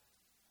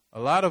 A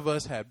lot of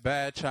us had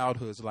bad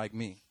childhoods like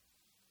me.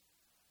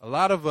 A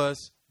lot of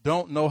us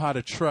don't know how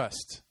to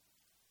trust.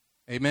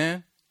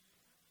 Amen?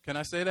 Can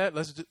I say that?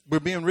 We're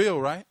being real,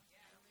 right?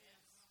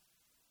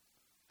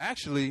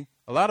 Actually,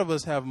 a lot of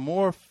us have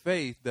more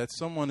faith that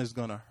someone is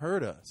going to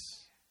hurt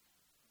us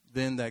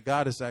than that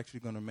God is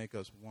actually going to make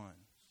us one.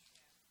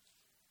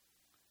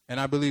 And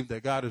I believe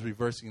that God is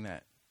reversing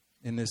that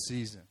in this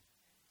season.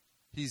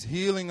 He's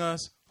healing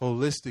us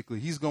holistically.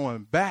 He's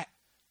going back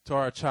to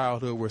our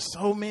childhood where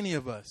so many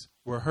of us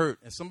were hurt.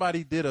 And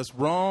somebody did us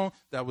wrong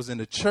that was in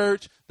the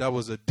church, that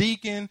was a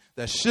deacon,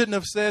 that shouldn't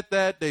have said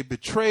that. They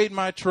betrayed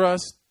my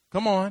trust.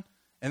 Come on.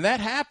 And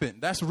that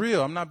happened. That's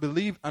real. I'm not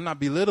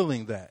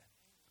belittling that.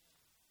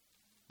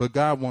 But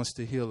God wants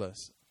to heal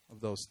us of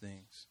those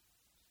things.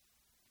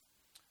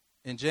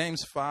 In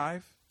James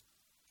 5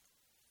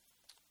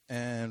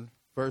 and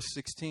verse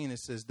 16, it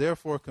says,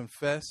 therefore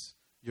confess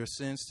your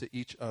sins to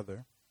each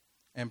other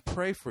and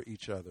pray for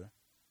each other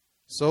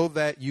so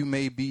that you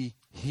may be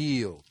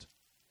healed.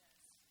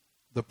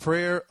 The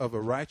prayer of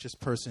a righteous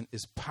person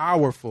is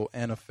powerful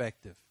and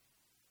effective.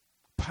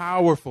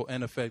 Powerful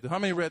and effective. How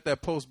many read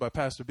that post by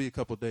Pastor B a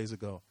couple days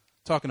ago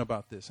talking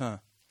about this, huh?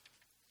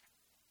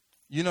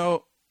 You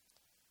know,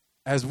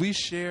 as we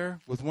share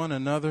with one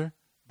another,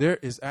 there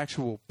is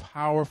actual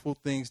powerful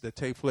things that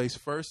take place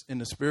first in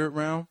the spirit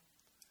realm,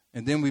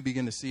 and then we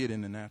begin to see it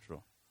in the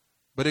natural.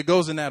 But it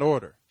goes in that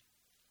order.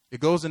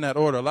 It goes in that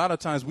order. A lot of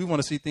times we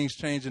want to see things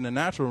change in the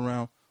natural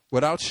realm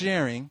without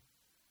sharing,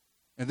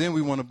 and then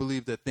we want to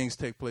believe that things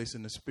take place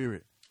in the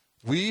spirit.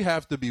 We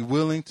have to be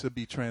willing to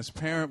be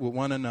transparent with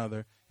one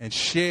another and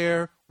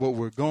share what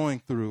we're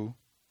going through.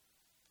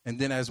 And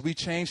then as we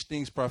change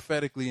things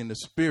prophetically in the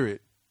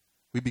spirit,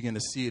 we begin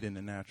to see it in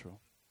the natural.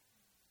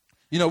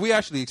 You know, we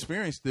actually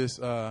experienced this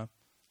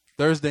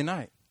Thursday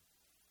night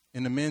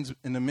in the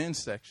men's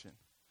section.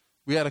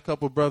 We had a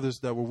couple of brothers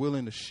that were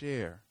willing to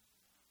share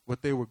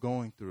what they were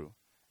going through.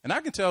 And I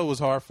can tell it was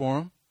hard for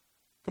them.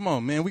 Come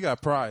on, man, we got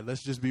pride.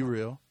 Let's just be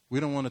real. We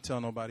don't want to tell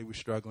nobody we're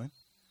struggling.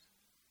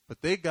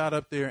 But they got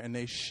up there and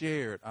they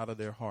shared out of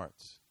their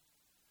hearts.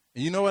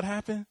 And you know what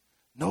happened?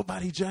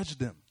 Nobody judged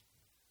them.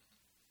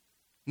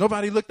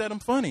 Nobody looked at them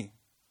funny.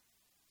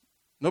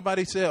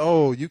 Nobody said,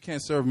 oh, you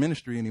can't serve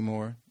ministry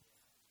anymore.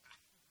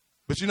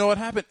 But you know what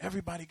happened?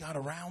 Everybody got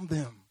around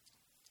them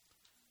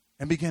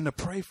and began to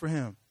pray for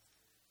him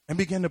and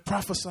began to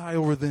prophesy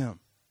over them.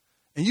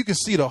 And you can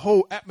see the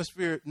whole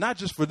atmosphere, not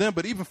just for them,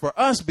 but even for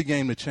us,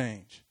 began to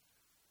change.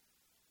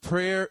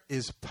 Prayer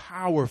is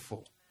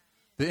powerful.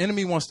 The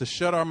enemy wants to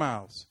shut our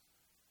mouths.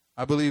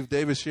 I believe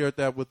David shared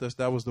that with us.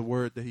 That was the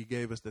word that he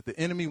gave us, that the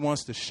enemy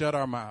wants to shut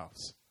our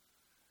mouths.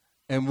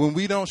 And when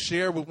we don't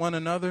share with one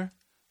another,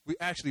 we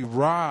actually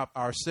rob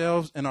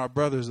ourselves and our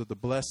brothers of the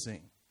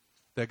blessing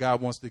that God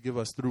wants to give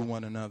us through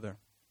one another.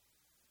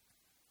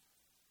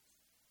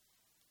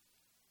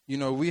 You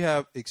know, we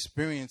have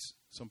experienced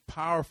some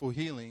powerful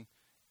healing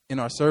in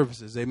our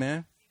services.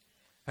 Amen.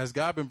 Has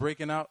God been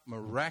breaking out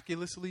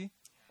miraculously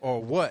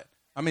or what?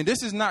 I mean,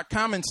 this is not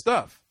common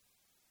stuff.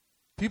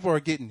 People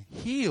are getting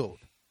healed,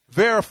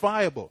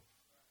 verifiable.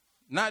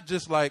 Not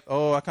just like,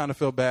 oh, I kind of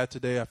feel bad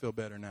today. I feel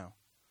better now.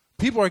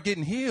 People are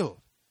getting healed.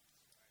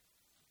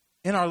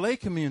 In our lay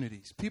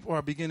communities, people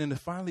are beginning to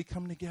finally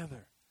come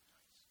together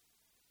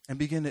and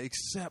begin to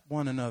accept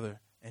one another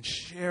and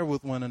share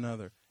with one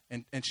another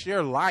and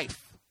share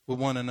life with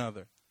one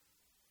another.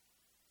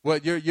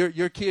 What,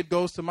 your kid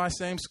goes to my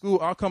same school,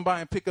 I'll come by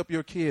and pick up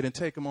your kid and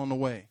take him on the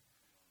way.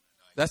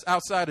 That's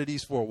outside of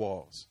these four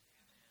walls.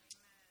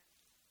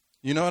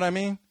 You know what I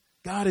mean?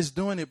 God is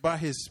doing it by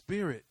his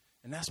spirit,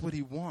 and that's what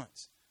he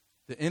wants.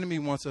 The enemy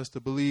wants us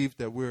to believe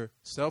that we're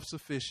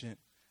self-sufficient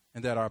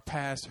and that our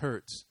past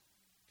hurts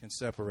can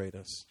separate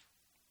us.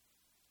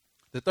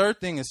 The third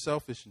thing is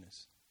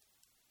selfishness.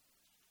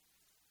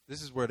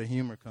 This is where the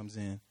humor comes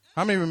in.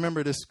 How many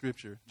remember this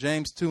scripture?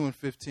 James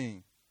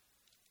 2:15.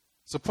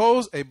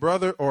 Suppose a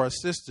brother or a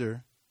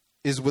sister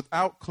is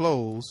without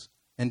clothes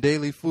and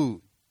daily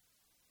food.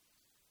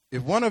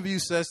 If one of you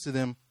says to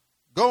them,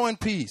 "Go in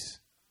peace,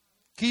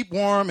 keep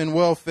warm and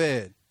well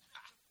fed,"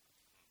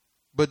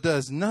 but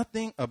does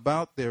nothing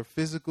about their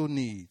physical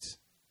needs,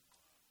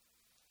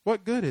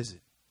 what good is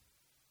it?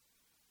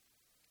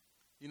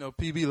 You know,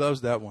 PB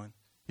loves that one.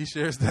 He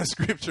shares that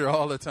scripture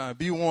all the time.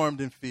 Be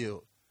warmed and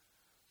filled.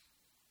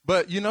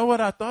 But you know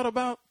what I thought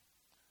about?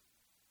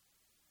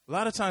 A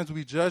lot of times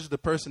we judge the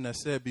person that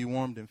said be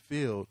warmed and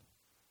filled.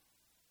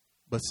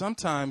 But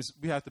sometimes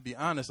we have to be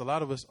honest. A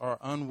lot of us are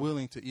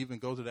unwilling to even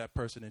go to that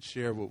person and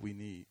share what we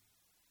need.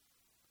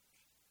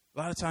 A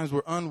lot of times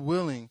we're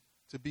unwilling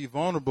to be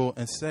vulnerable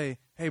and say,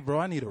 "Hey, bro,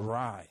 I need a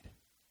ride.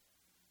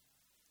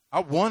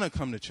 I want to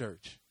come to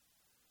church.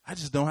 I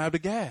just don't have the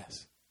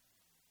gas.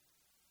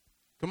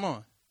 Come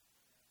on.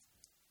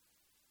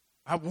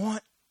 I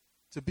want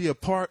to be a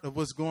part of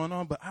what's going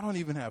on, but I don't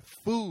even have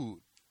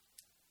food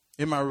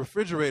in my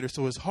refrigerator,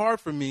 so it's hard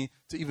for me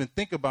to even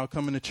think about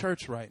coming to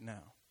church right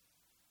now."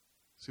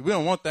 See, we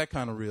don't want that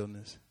kind of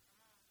realness.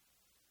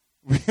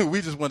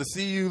 We just want to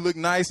see you look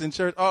nice in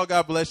church. Oh,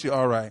 God bless you.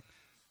 All right.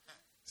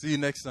 See you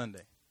next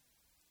Sunday.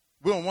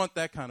 We don't want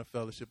that kind of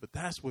fellowship, but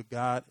that's what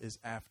God is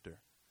after.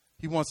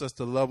 He wants us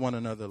to love one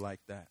another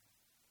like that.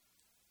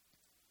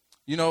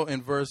 You know,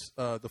 in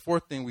the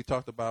fourth thing we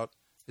talked about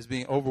is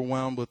being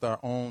overwhelmed with our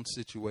own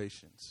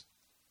situations.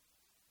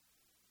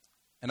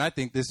 And I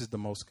think this is the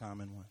most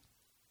common one.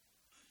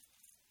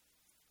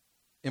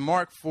 In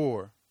Mark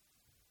 4,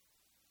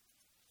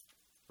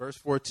 verse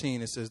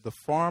 14, it says, "The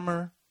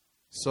farmer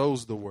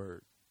sows the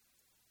word.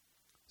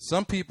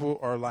 Some people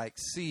are like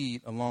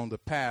seed along the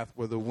path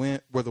where the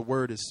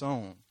word is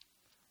sown.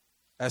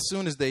 As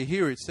soon as they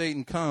hear it,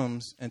 Satan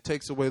comes and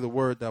takes away the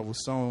word that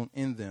was sown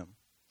in them.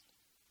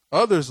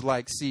 Others,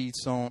 like seed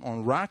sown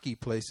on rocky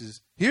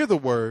places, hear the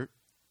word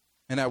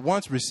and at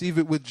once receive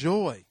it with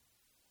joy.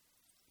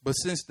 But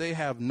since they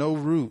have no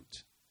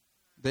root,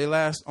 they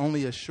last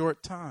only a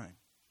short time.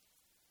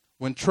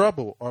 When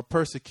trouble or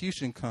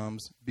persecution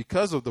comes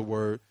because of the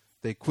word,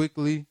 they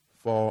quickly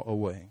fall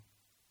away.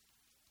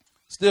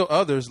 Still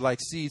others, like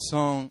seed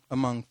sown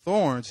among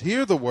thorns,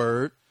 hear the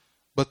word,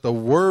 but the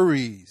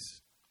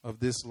worries of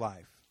this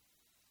life,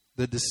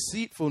 the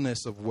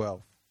deceitfulness of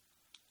wealth,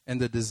 and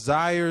the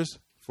desires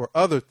for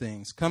other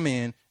things come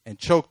in and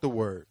choke the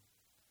word,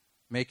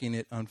 making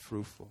it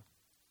unfruitful."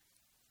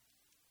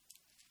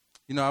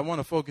 You know, I want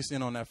to focus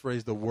in on that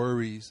phrase, the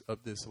worries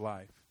of this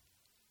life.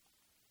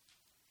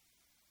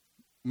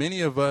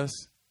 Many of us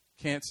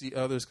can't see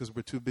others because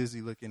we're too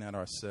busy looking at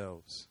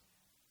ourselves.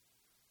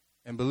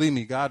 And believe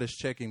me, God is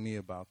checking me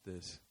about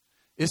this.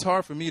 It's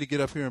hard for me to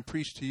get up here and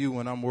preach to you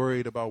when I'm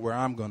worried about where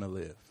I'm going to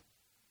live.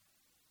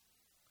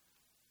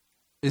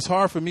 It's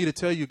hard for me to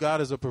tell you God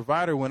is a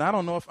provider when I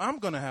don't know if I'm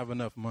going to have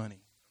enough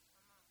money.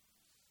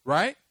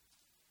 Right?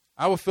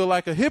 I would feel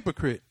like a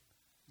hypocrite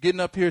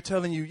getting up here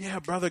telling you, "Yeah,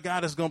 brother,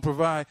 God is going to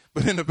provide."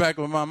 But in the back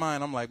of my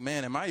mind, I'm like,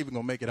 man, am I even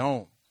going to make it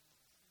home?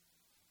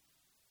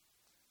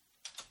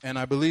 And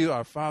I believe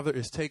our Father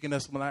is taking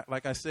us,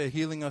 like I said,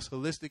 healing us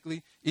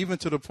holistically, even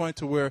to the point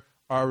to where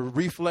our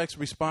reflex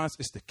response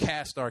is to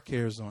cast our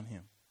cares on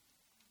him.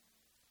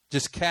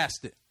 Just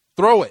cast it.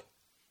 Throw it.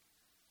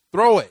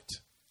 Throw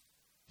it.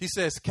 He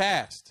says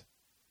cast.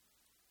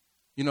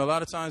 You know, a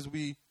lot of times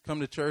we come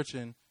to church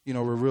and, you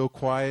know, we're real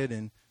quiet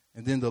and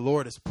then the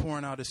Lord is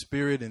pouring out his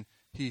spirit and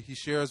he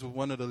shares with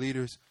one of the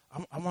leaders,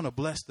 I want to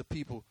bless the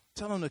people.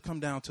 Tell them to come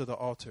down to the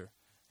altar.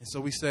 And so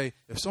we say,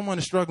 if someone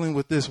is struggling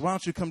with this, why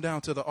don't you come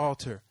down to the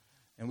altar?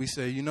 And we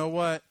say, you know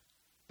what?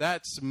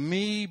 That's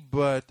me,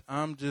 but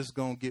I'm just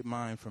going to get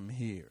mine from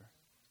here.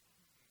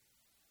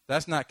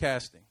 That's not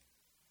casting.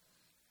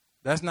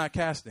 That's not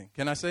casting.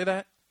 Can I say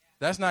that?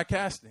 That's not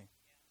casting.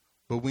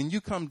 But when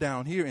you come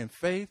down here in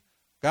faith,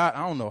 God,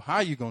 I don't know how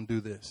you're going to do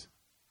this,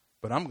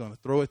 but I'm going to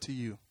throw it to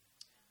you.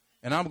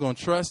 And I'm going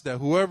to trust that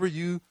whoever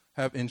you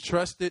have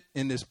entrusted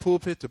in this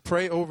pulpit to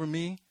pray over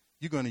me,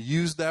 you're going to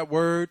use that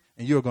word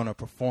and you're going to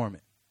perform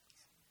it.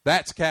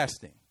 That's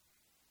casting.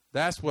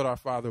 That's what our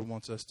Father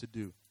wants us to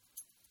do.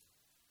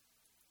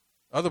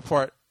 Other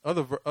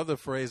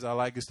phrase I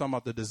like is talking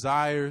about the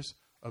desires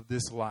of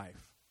this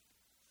life.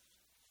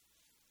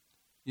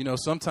 You know,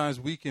 sometimes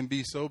we can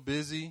be so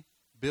busy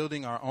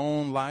building our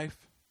own life,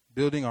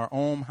 building our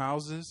own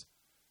houses,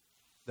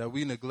 that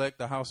we neglect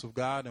the house of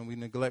God and we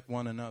neglect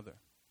one another.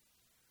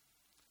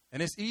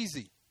 And it's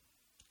easy.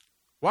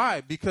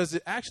 Why? Because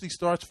it actually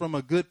starts from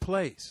a good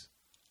place,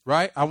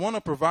 right? I want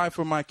to provide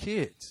for my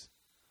kids.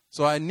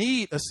 So I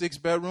need a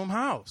 6-bedroom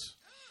house.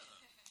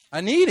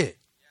 I need it,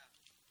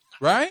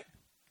 right?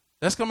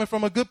 That's coming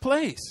from a good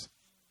place.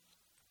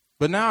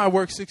 But now I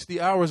work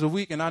 60 hours a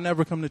week and I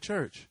never come to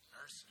church.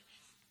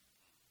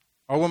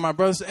 Or when my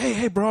brother says,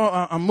 hey, bro,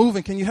 I'm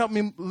moving. Can you help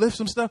me lift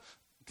some stuff?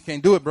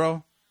 Can't do it,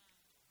 bro.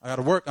 I got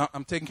to work.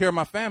 I'm taking care of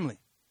my family.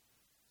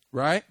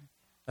 right?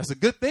 That's a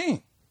good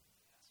thing.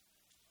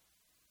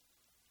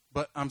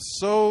 But I'm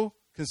so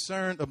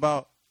concerned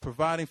about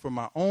providing for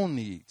my own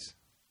needs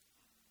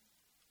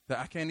that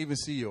I can't even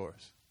see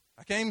yours.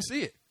 I can't even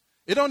see it.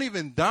 It don't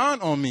even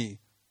dawn on me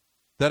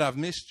that I've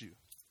missed you,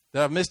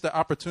 that I've missed the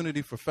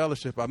opportunity for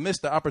fellowship. I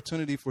missed the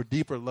opportunity for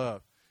deeper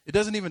love. It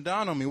doesn't even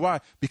dawn on me.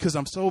 Why? Because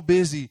I'm so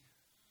busy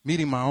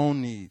meeting my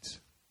own needs.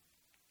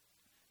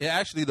 It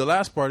actually, the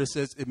last part, it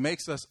says it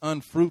makes us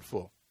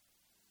unfruitful.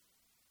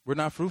 We're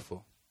not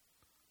fruitful.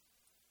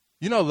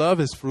 You know, love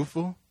is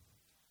fruitful.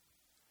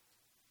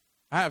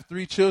 I have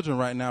 3 children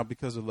right now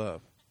because of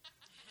love.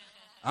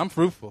 I'm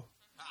fruitful.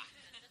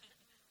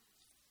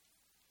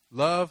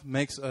 Love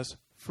makes us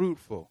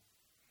fruitful.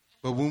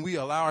 But when we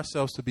allow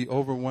ourselves to be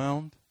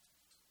overwhelmed,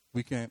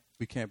 we can't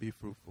be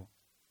fruitful.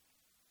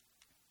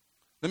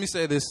 Let me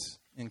say this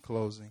in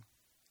closing.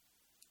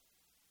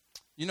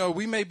 You know,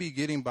 we may be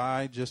getting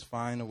by just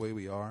fine the way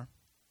we are,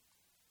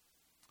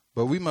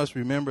 but we must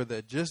remember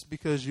that just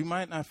because you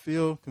might not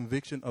feel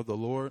conviction of the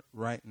Lord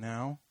right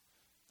now,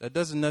 that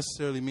doesn't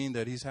necessarily mean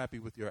that he's happy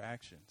with your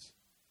actions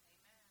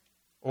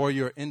or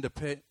your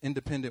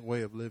independent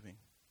way of living.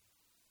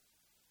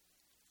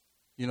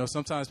 You know,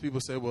 sometimes people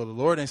say, well, the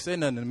Lord ain't said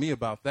nothing to me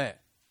about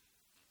that.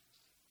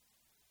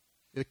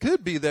 It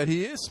could be that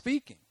he is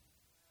speaking.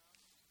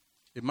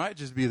 It might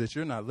just be that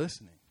you're not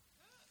listening.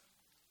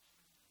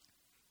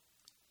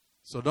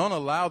 So don't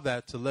allow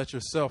that to let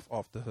yourself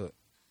off the hook.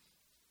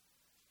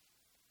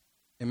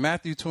 In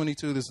Matthew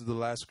 22, this is the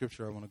last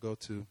scripture I want to go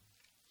to.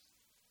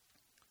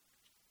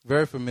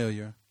 Very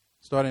familiar.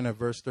 Starting at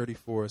verse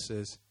 34, it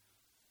says,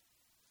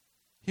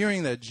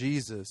 hearing that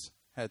Jesus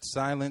had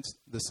silenced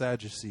the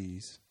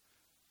Sadducees,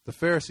 the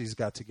Pharisees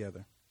got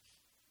together.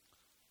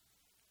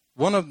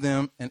 One of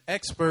them, an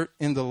expert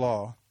in the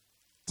law,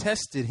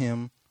 tested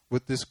him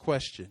with this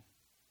question.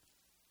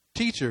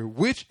 Teacher,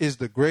 which is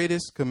the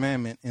greatest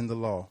commandment in the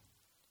law?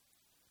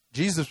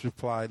 Jesus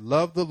replied,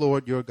 love the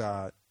Lord your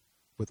God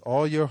with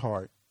all your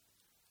heart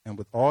and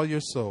with all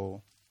your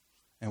soul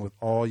and with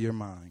all your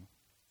mind.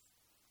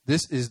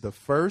 This is the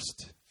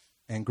first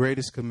and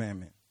greatest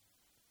commandment.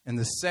 And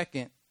the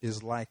second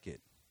is like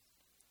it.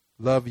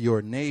 Love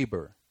your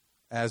neighbor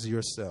as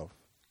yourself.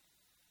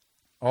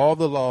 All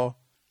the law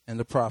and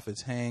the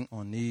prophets hang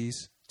on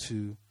these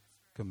 2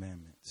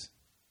 commandments.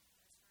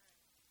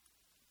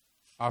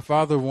 Our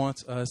Father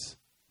wants us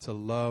to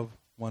love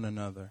one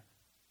another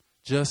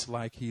just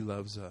like he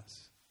loves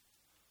us.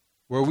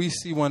 Where we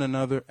see one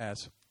another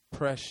as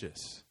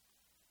precious.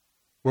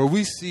 Where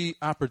we see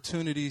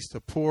opportunities to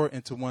pour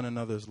into one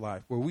another's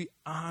life. Where we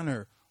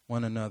honor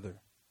one another.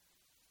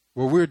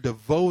 Where we're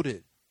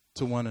devoted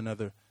to one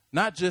another.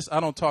 Not just,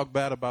 I don't talk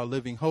bad about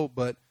Living Hope,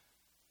 but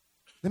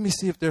let me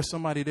see if there's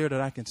somebody there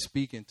that I can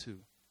speak into.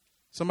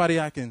 Somebody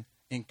I can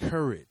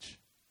encourage.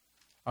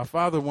 Our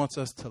Father wants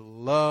us to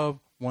love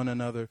one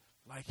another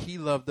like he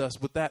loved us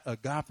with that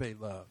agape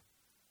love.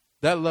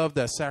 That love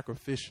that's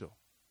sacrificial.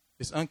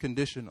 It's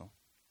unconditional.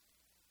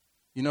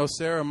 You know,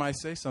 Sarah might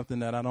say something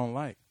that I don't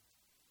like.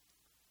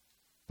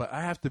 But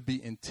I have to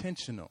be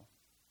intentional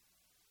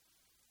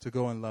to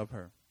go and love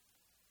her.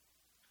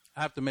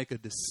 I have to make a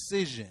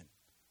decision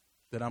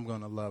that I'm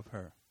going to love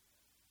her.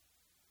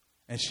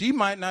 And she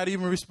might not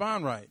even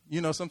respond right.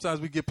 You know,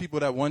 sometimes we give people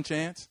that one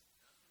chance.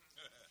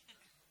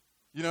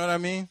 You know what I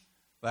mean?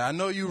 Like, I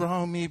know you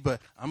wronged me,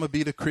 but I'm going to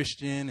be the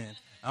Christian and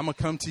I'm going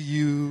to come to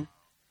you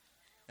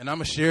and I'm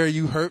going to share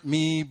you hurt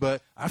me,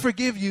 but I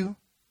forgive you.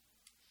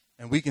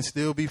 And we can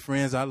still be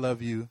friends. I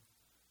love you.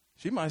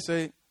 She might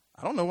say,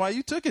 I don't know why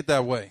you took it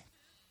that way.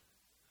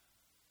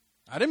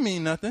 I didn't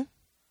mean nothing.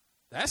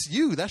 That's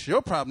you. That's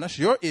your problem. That's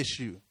your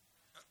issue.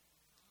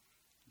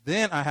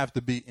 Then I have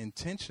to be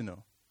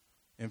intentional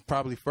and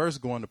probably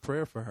first go into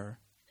prayer for her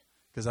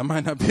because I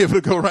might not be able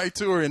to go right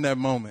to her in that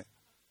moment.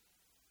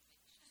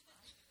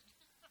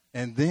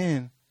 And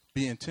then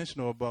be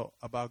intentional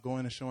about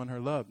going and showing her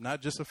love,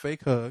 not just a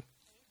fake hug.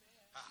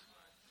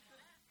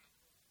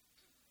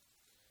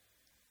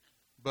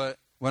 But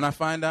when I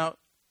find out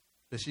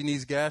that she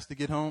needs gas to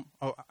get home,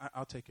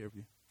 I'll take care of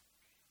you.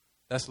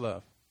 That's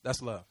love.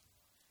 That's love.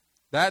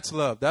 That's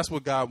love. That's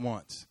what God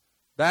wants.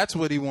 That's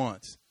what he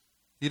wants.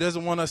 He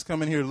doesn't want us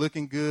coming here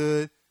looking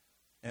good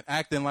and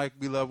acting like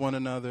we love one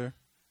another.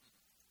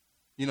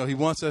 You know, he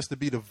wants us to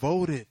be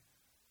devoted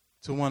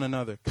to one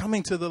another,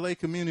 coming to the late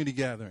community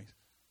gatherings.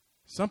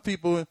 Some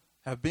people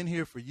have been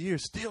here for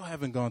years, still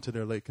haven't gone to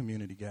their late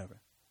community gathering.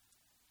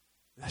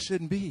 That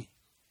shouldn't be.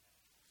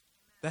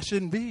 That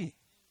shouldn't be.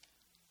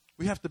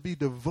 We have to be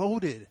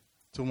devoted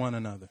to one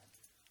another.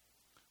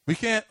 We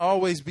can't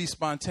always be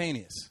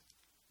spontaneous.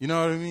 You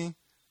know what I mean?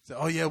 Say,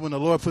 oh, yeah, when the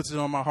Lord puts it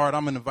on my heart,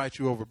 I'm going to invite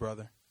you over,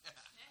 brother.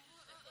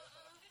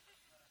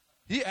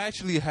 He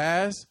actually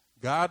has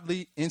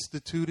godly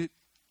instituted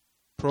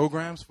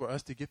programs for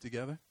us to get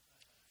together.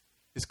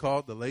 It's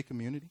called the lay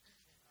community.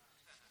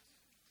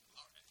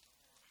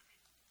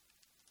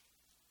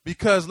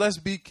 Because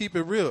keep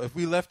it real. If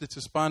we left it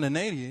to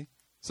spontaneity,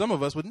 some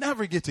of us would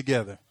never get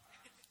together.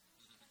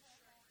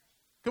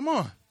 Come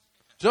on.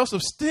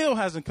 Joseph still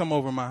hasn't come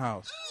over my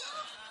house.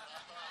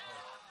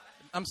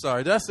 I'm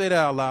sorry, did I say that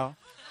out loud?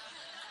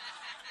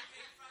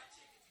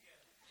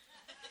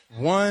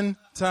 One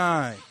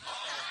time.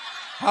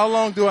 How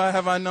long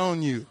have I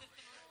known you?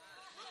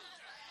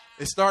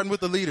 It's starting with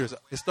the leaders.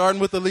 It's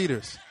starting with the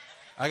leaders.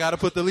 I got to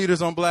put the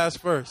leaders on blast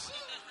first.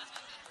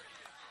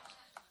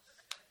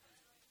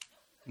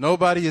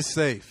 Nobody is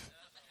safe.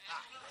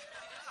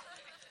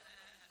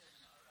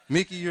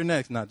 Mickey, you're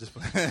next. Not just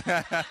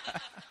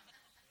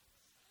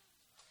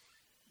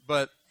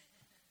But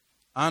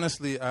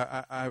honestly,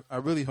 I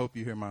really hope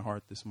you hear my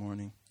heart this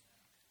morning.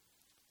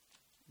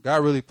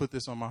 God really put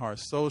this on my heart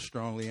so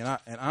strongly. And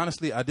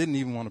honestly, I didn't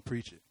even want to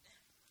preach it.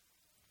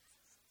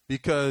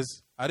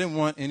 Because I didn't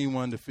want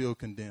anyone to feel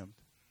condemned.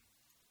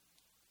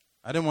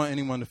 I didn't want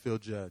anyone to feel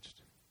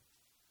judged.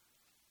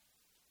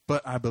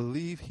 But I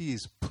believe he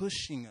is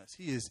pushing us.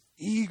 He is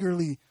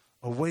eagerly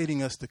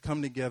awaiting us to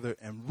come together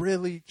and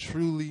really,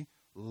 truly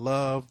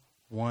love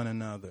one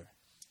another.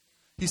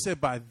 He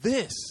said, by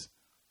this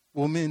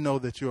will men know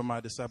that you are my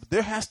disciples.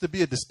 There has to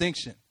be a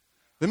distinction.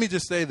 Let me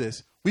just say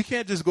this. We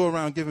can't just go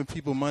around giving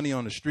people money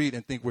on the street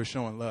and think we're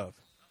showing love.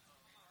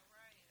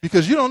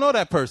 Because you don't know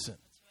that person.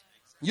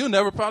 You'll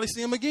never probably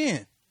see him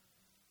again.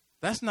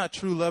 That's not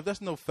true love. That's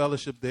no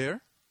fellowship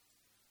there.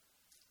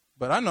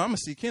 But I know I'm going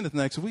to see Kenneth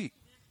next week.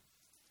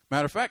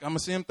 Matter of fact, I'm going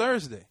to see him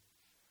Thursday.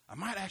 I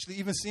might actually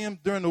even see him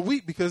during the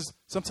week because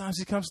sometimes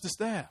he comes to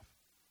staff.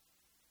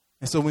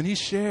 And so when he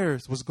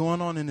shares what's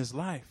going on in his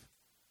life,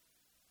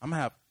 I'm going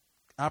to have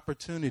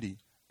opportunity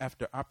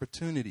after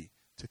opportunity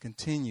to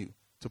continue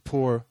to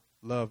pour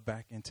love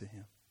back into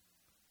him.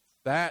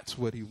 That's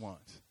what he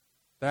wants.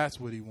 That's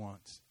what he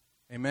wants.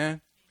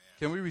 Amen?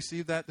 Can we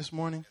receive that this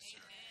morning? Yes, sir.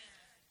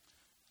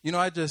 You know,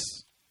 I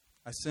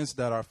sense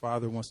that our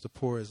Father wants to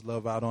pour his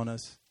love out on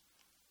us.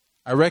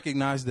 I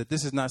recognize that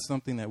this is not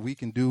something that we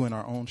can do in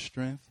our own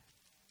strength,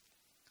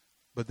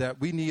 but that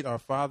we need our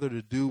Father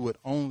to do what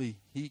only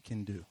he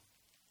can do.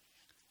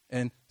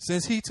 And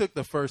since he took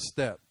the first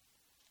step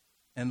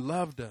and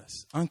loved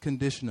us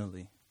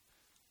unconditionally,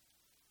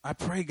 I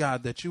pray,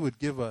 God, that you would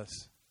give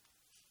us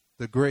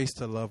the grace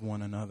to love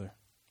one another.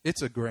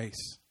 It's a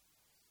grace.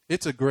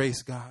 It's a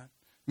grace, God.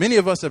 Many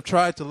of us have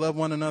tried to love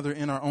one another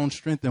in our own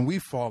strength, and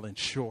we've fallen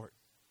short.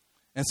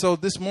 And so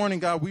this morning,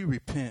 God, we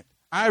repent.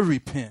 I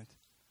repent.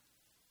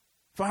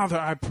 Father,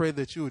 I pray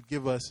that you would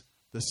give us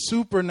the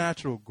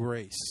supernatural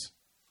grace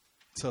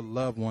to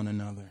love one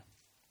another.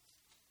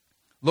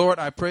 Lord,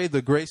 I pray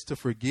the grace to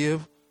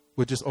forgive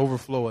would just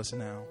overflow us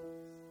now.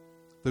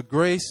 The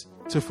grace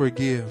to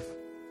forgive.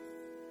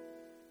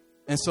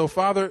 And so,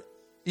 Father,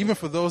 even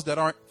for those that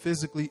aren't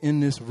physically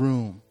in this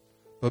room,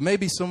 but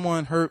maybe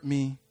someone hurt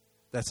me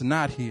that's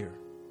not here.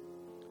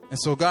 And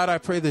so, God, I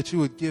pray that you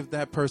would give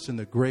that person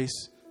the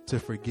grace to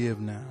forgive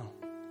now.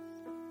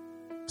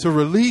 To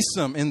release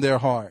them in their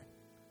heart.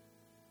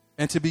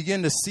 And to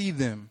begin to see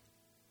them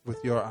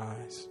with your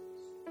eyes.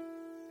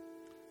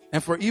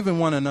 And for even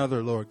one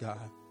another, Lord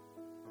God.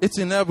 It's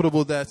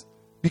inevitable that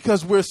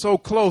because we're so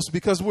close,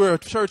 because we're a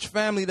church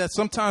family, that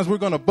sometimes we're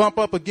going to bump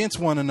up against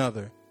one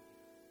another.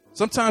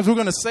 Sometimes we're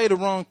going to say the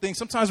wrong thing.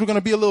 Sometimes we're going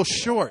to be a little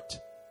short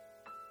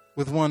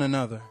with one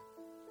another.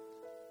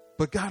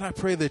 But God, I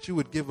pray that you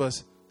would give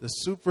us the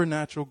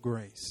supernatural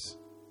grace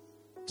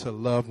to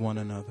love one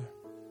another.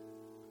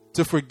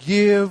 To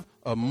forgive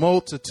a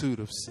multitude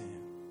of sin.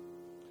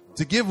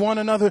 To give one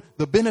another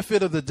the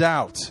benefit of the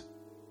doubt.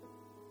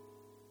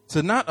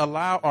 To not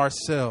allow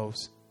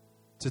ourselves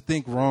to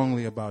think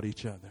wrongly about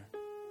each other.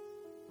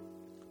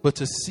 But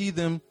to see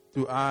them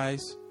through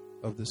eyes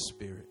of the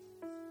Spirit.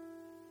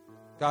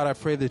 God, I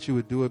pray that you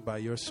would do it by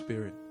your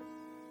Spirit.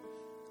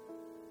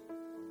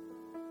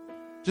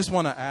 Just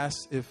want to ask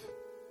if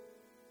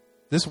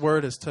this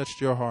word has touched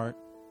your heart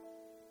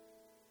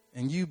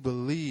and you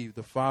believe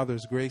the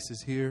Father's grace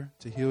is here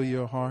to heal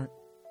your heart.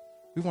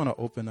 We want to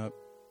open up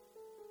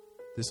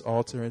this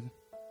altar and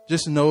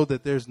just know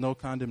that there's no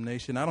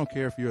condemnation. I don't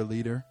care if you're a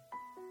leader.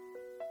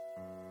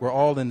 We're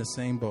all in the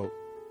same boat.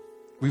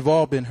 We've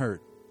all been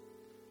hurt.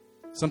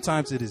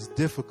 Sometimes it is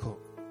difficult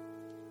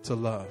to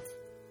love.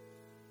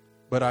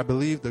 But I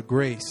believe the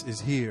grace is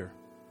here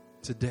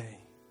today.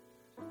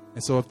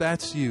 And so if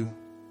that's you,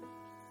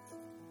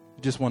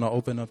 you just want to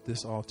open up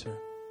this altar.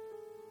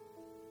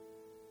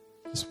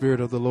 The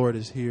Spirit of the Lord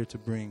is here to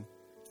bring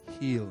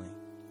healing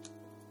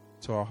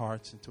to our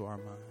hearts and to our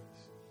minds.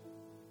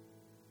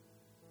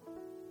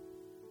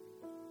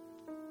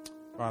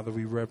 Father,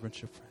 we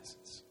reverence your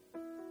presence.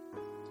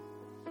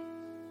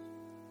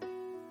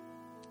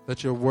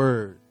 Let your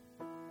word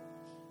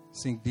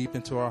sink deep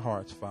into our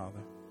hearts, Father.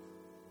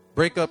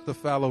 Break up the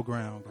fallow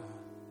ground, God.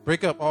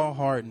 Break up all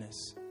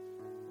hardness.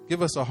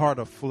 Give us a heart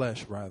of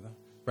flesh,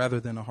 rather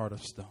than a heart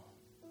of stone.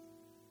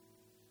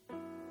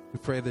 We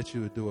pray that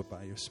you would do it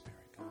by your Spirit,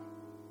 God.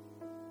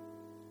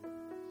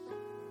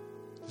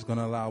 Just going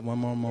to allow one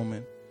more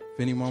moment. If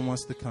anyone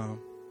wants to come.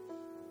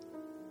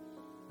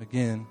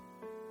 Again,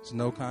 there's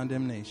no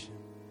condemnation.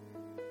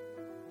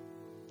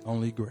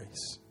 Only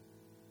grace.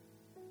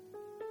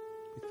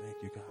 We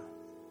thank you, God.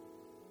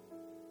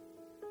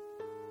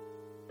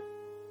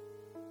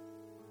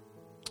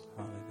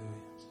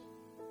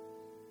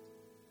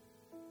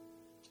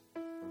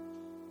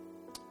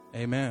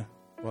 Amen.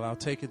 Well, I'll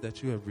take it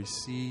that you have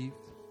received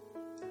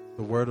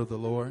the word of the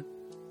Lord.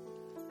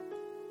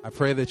 I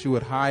pray that you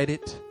would hide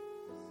it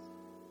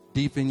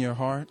deep in your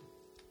heart.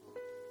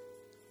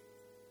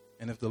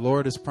 And if the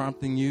Lord is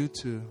prompting you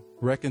to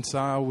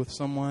reconcile with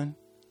someone,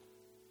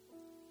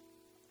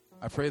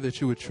 I pray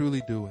that you would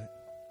truly do it.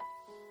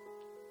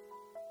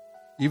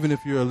 Even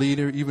if you're a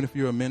leader, even if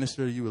you're a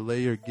minister, you would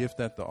lay your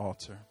gift at the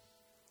altar.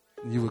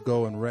 And you would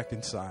go and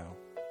reconcile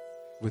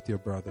with your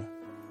brother.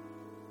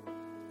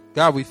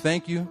 God, we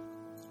thank you.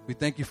 We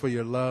thank you for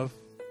your love.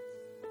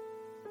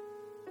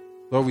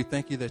 Lord, we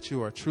thank you that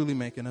you are truly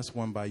making us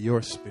one by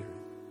your Spirit.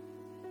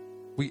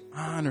 We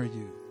honor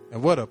you.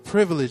 And what a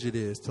privilege it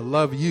is to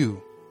love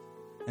you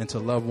and to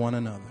love one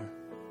another.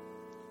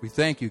 We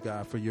thank you,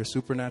 God, for your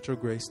supernatural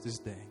grace this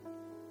day.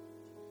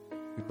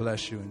 We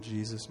bless you in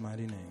Jesus'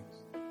 mighty name.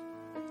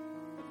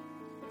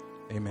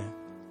 Amen.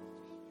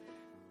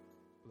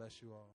 Bless you all.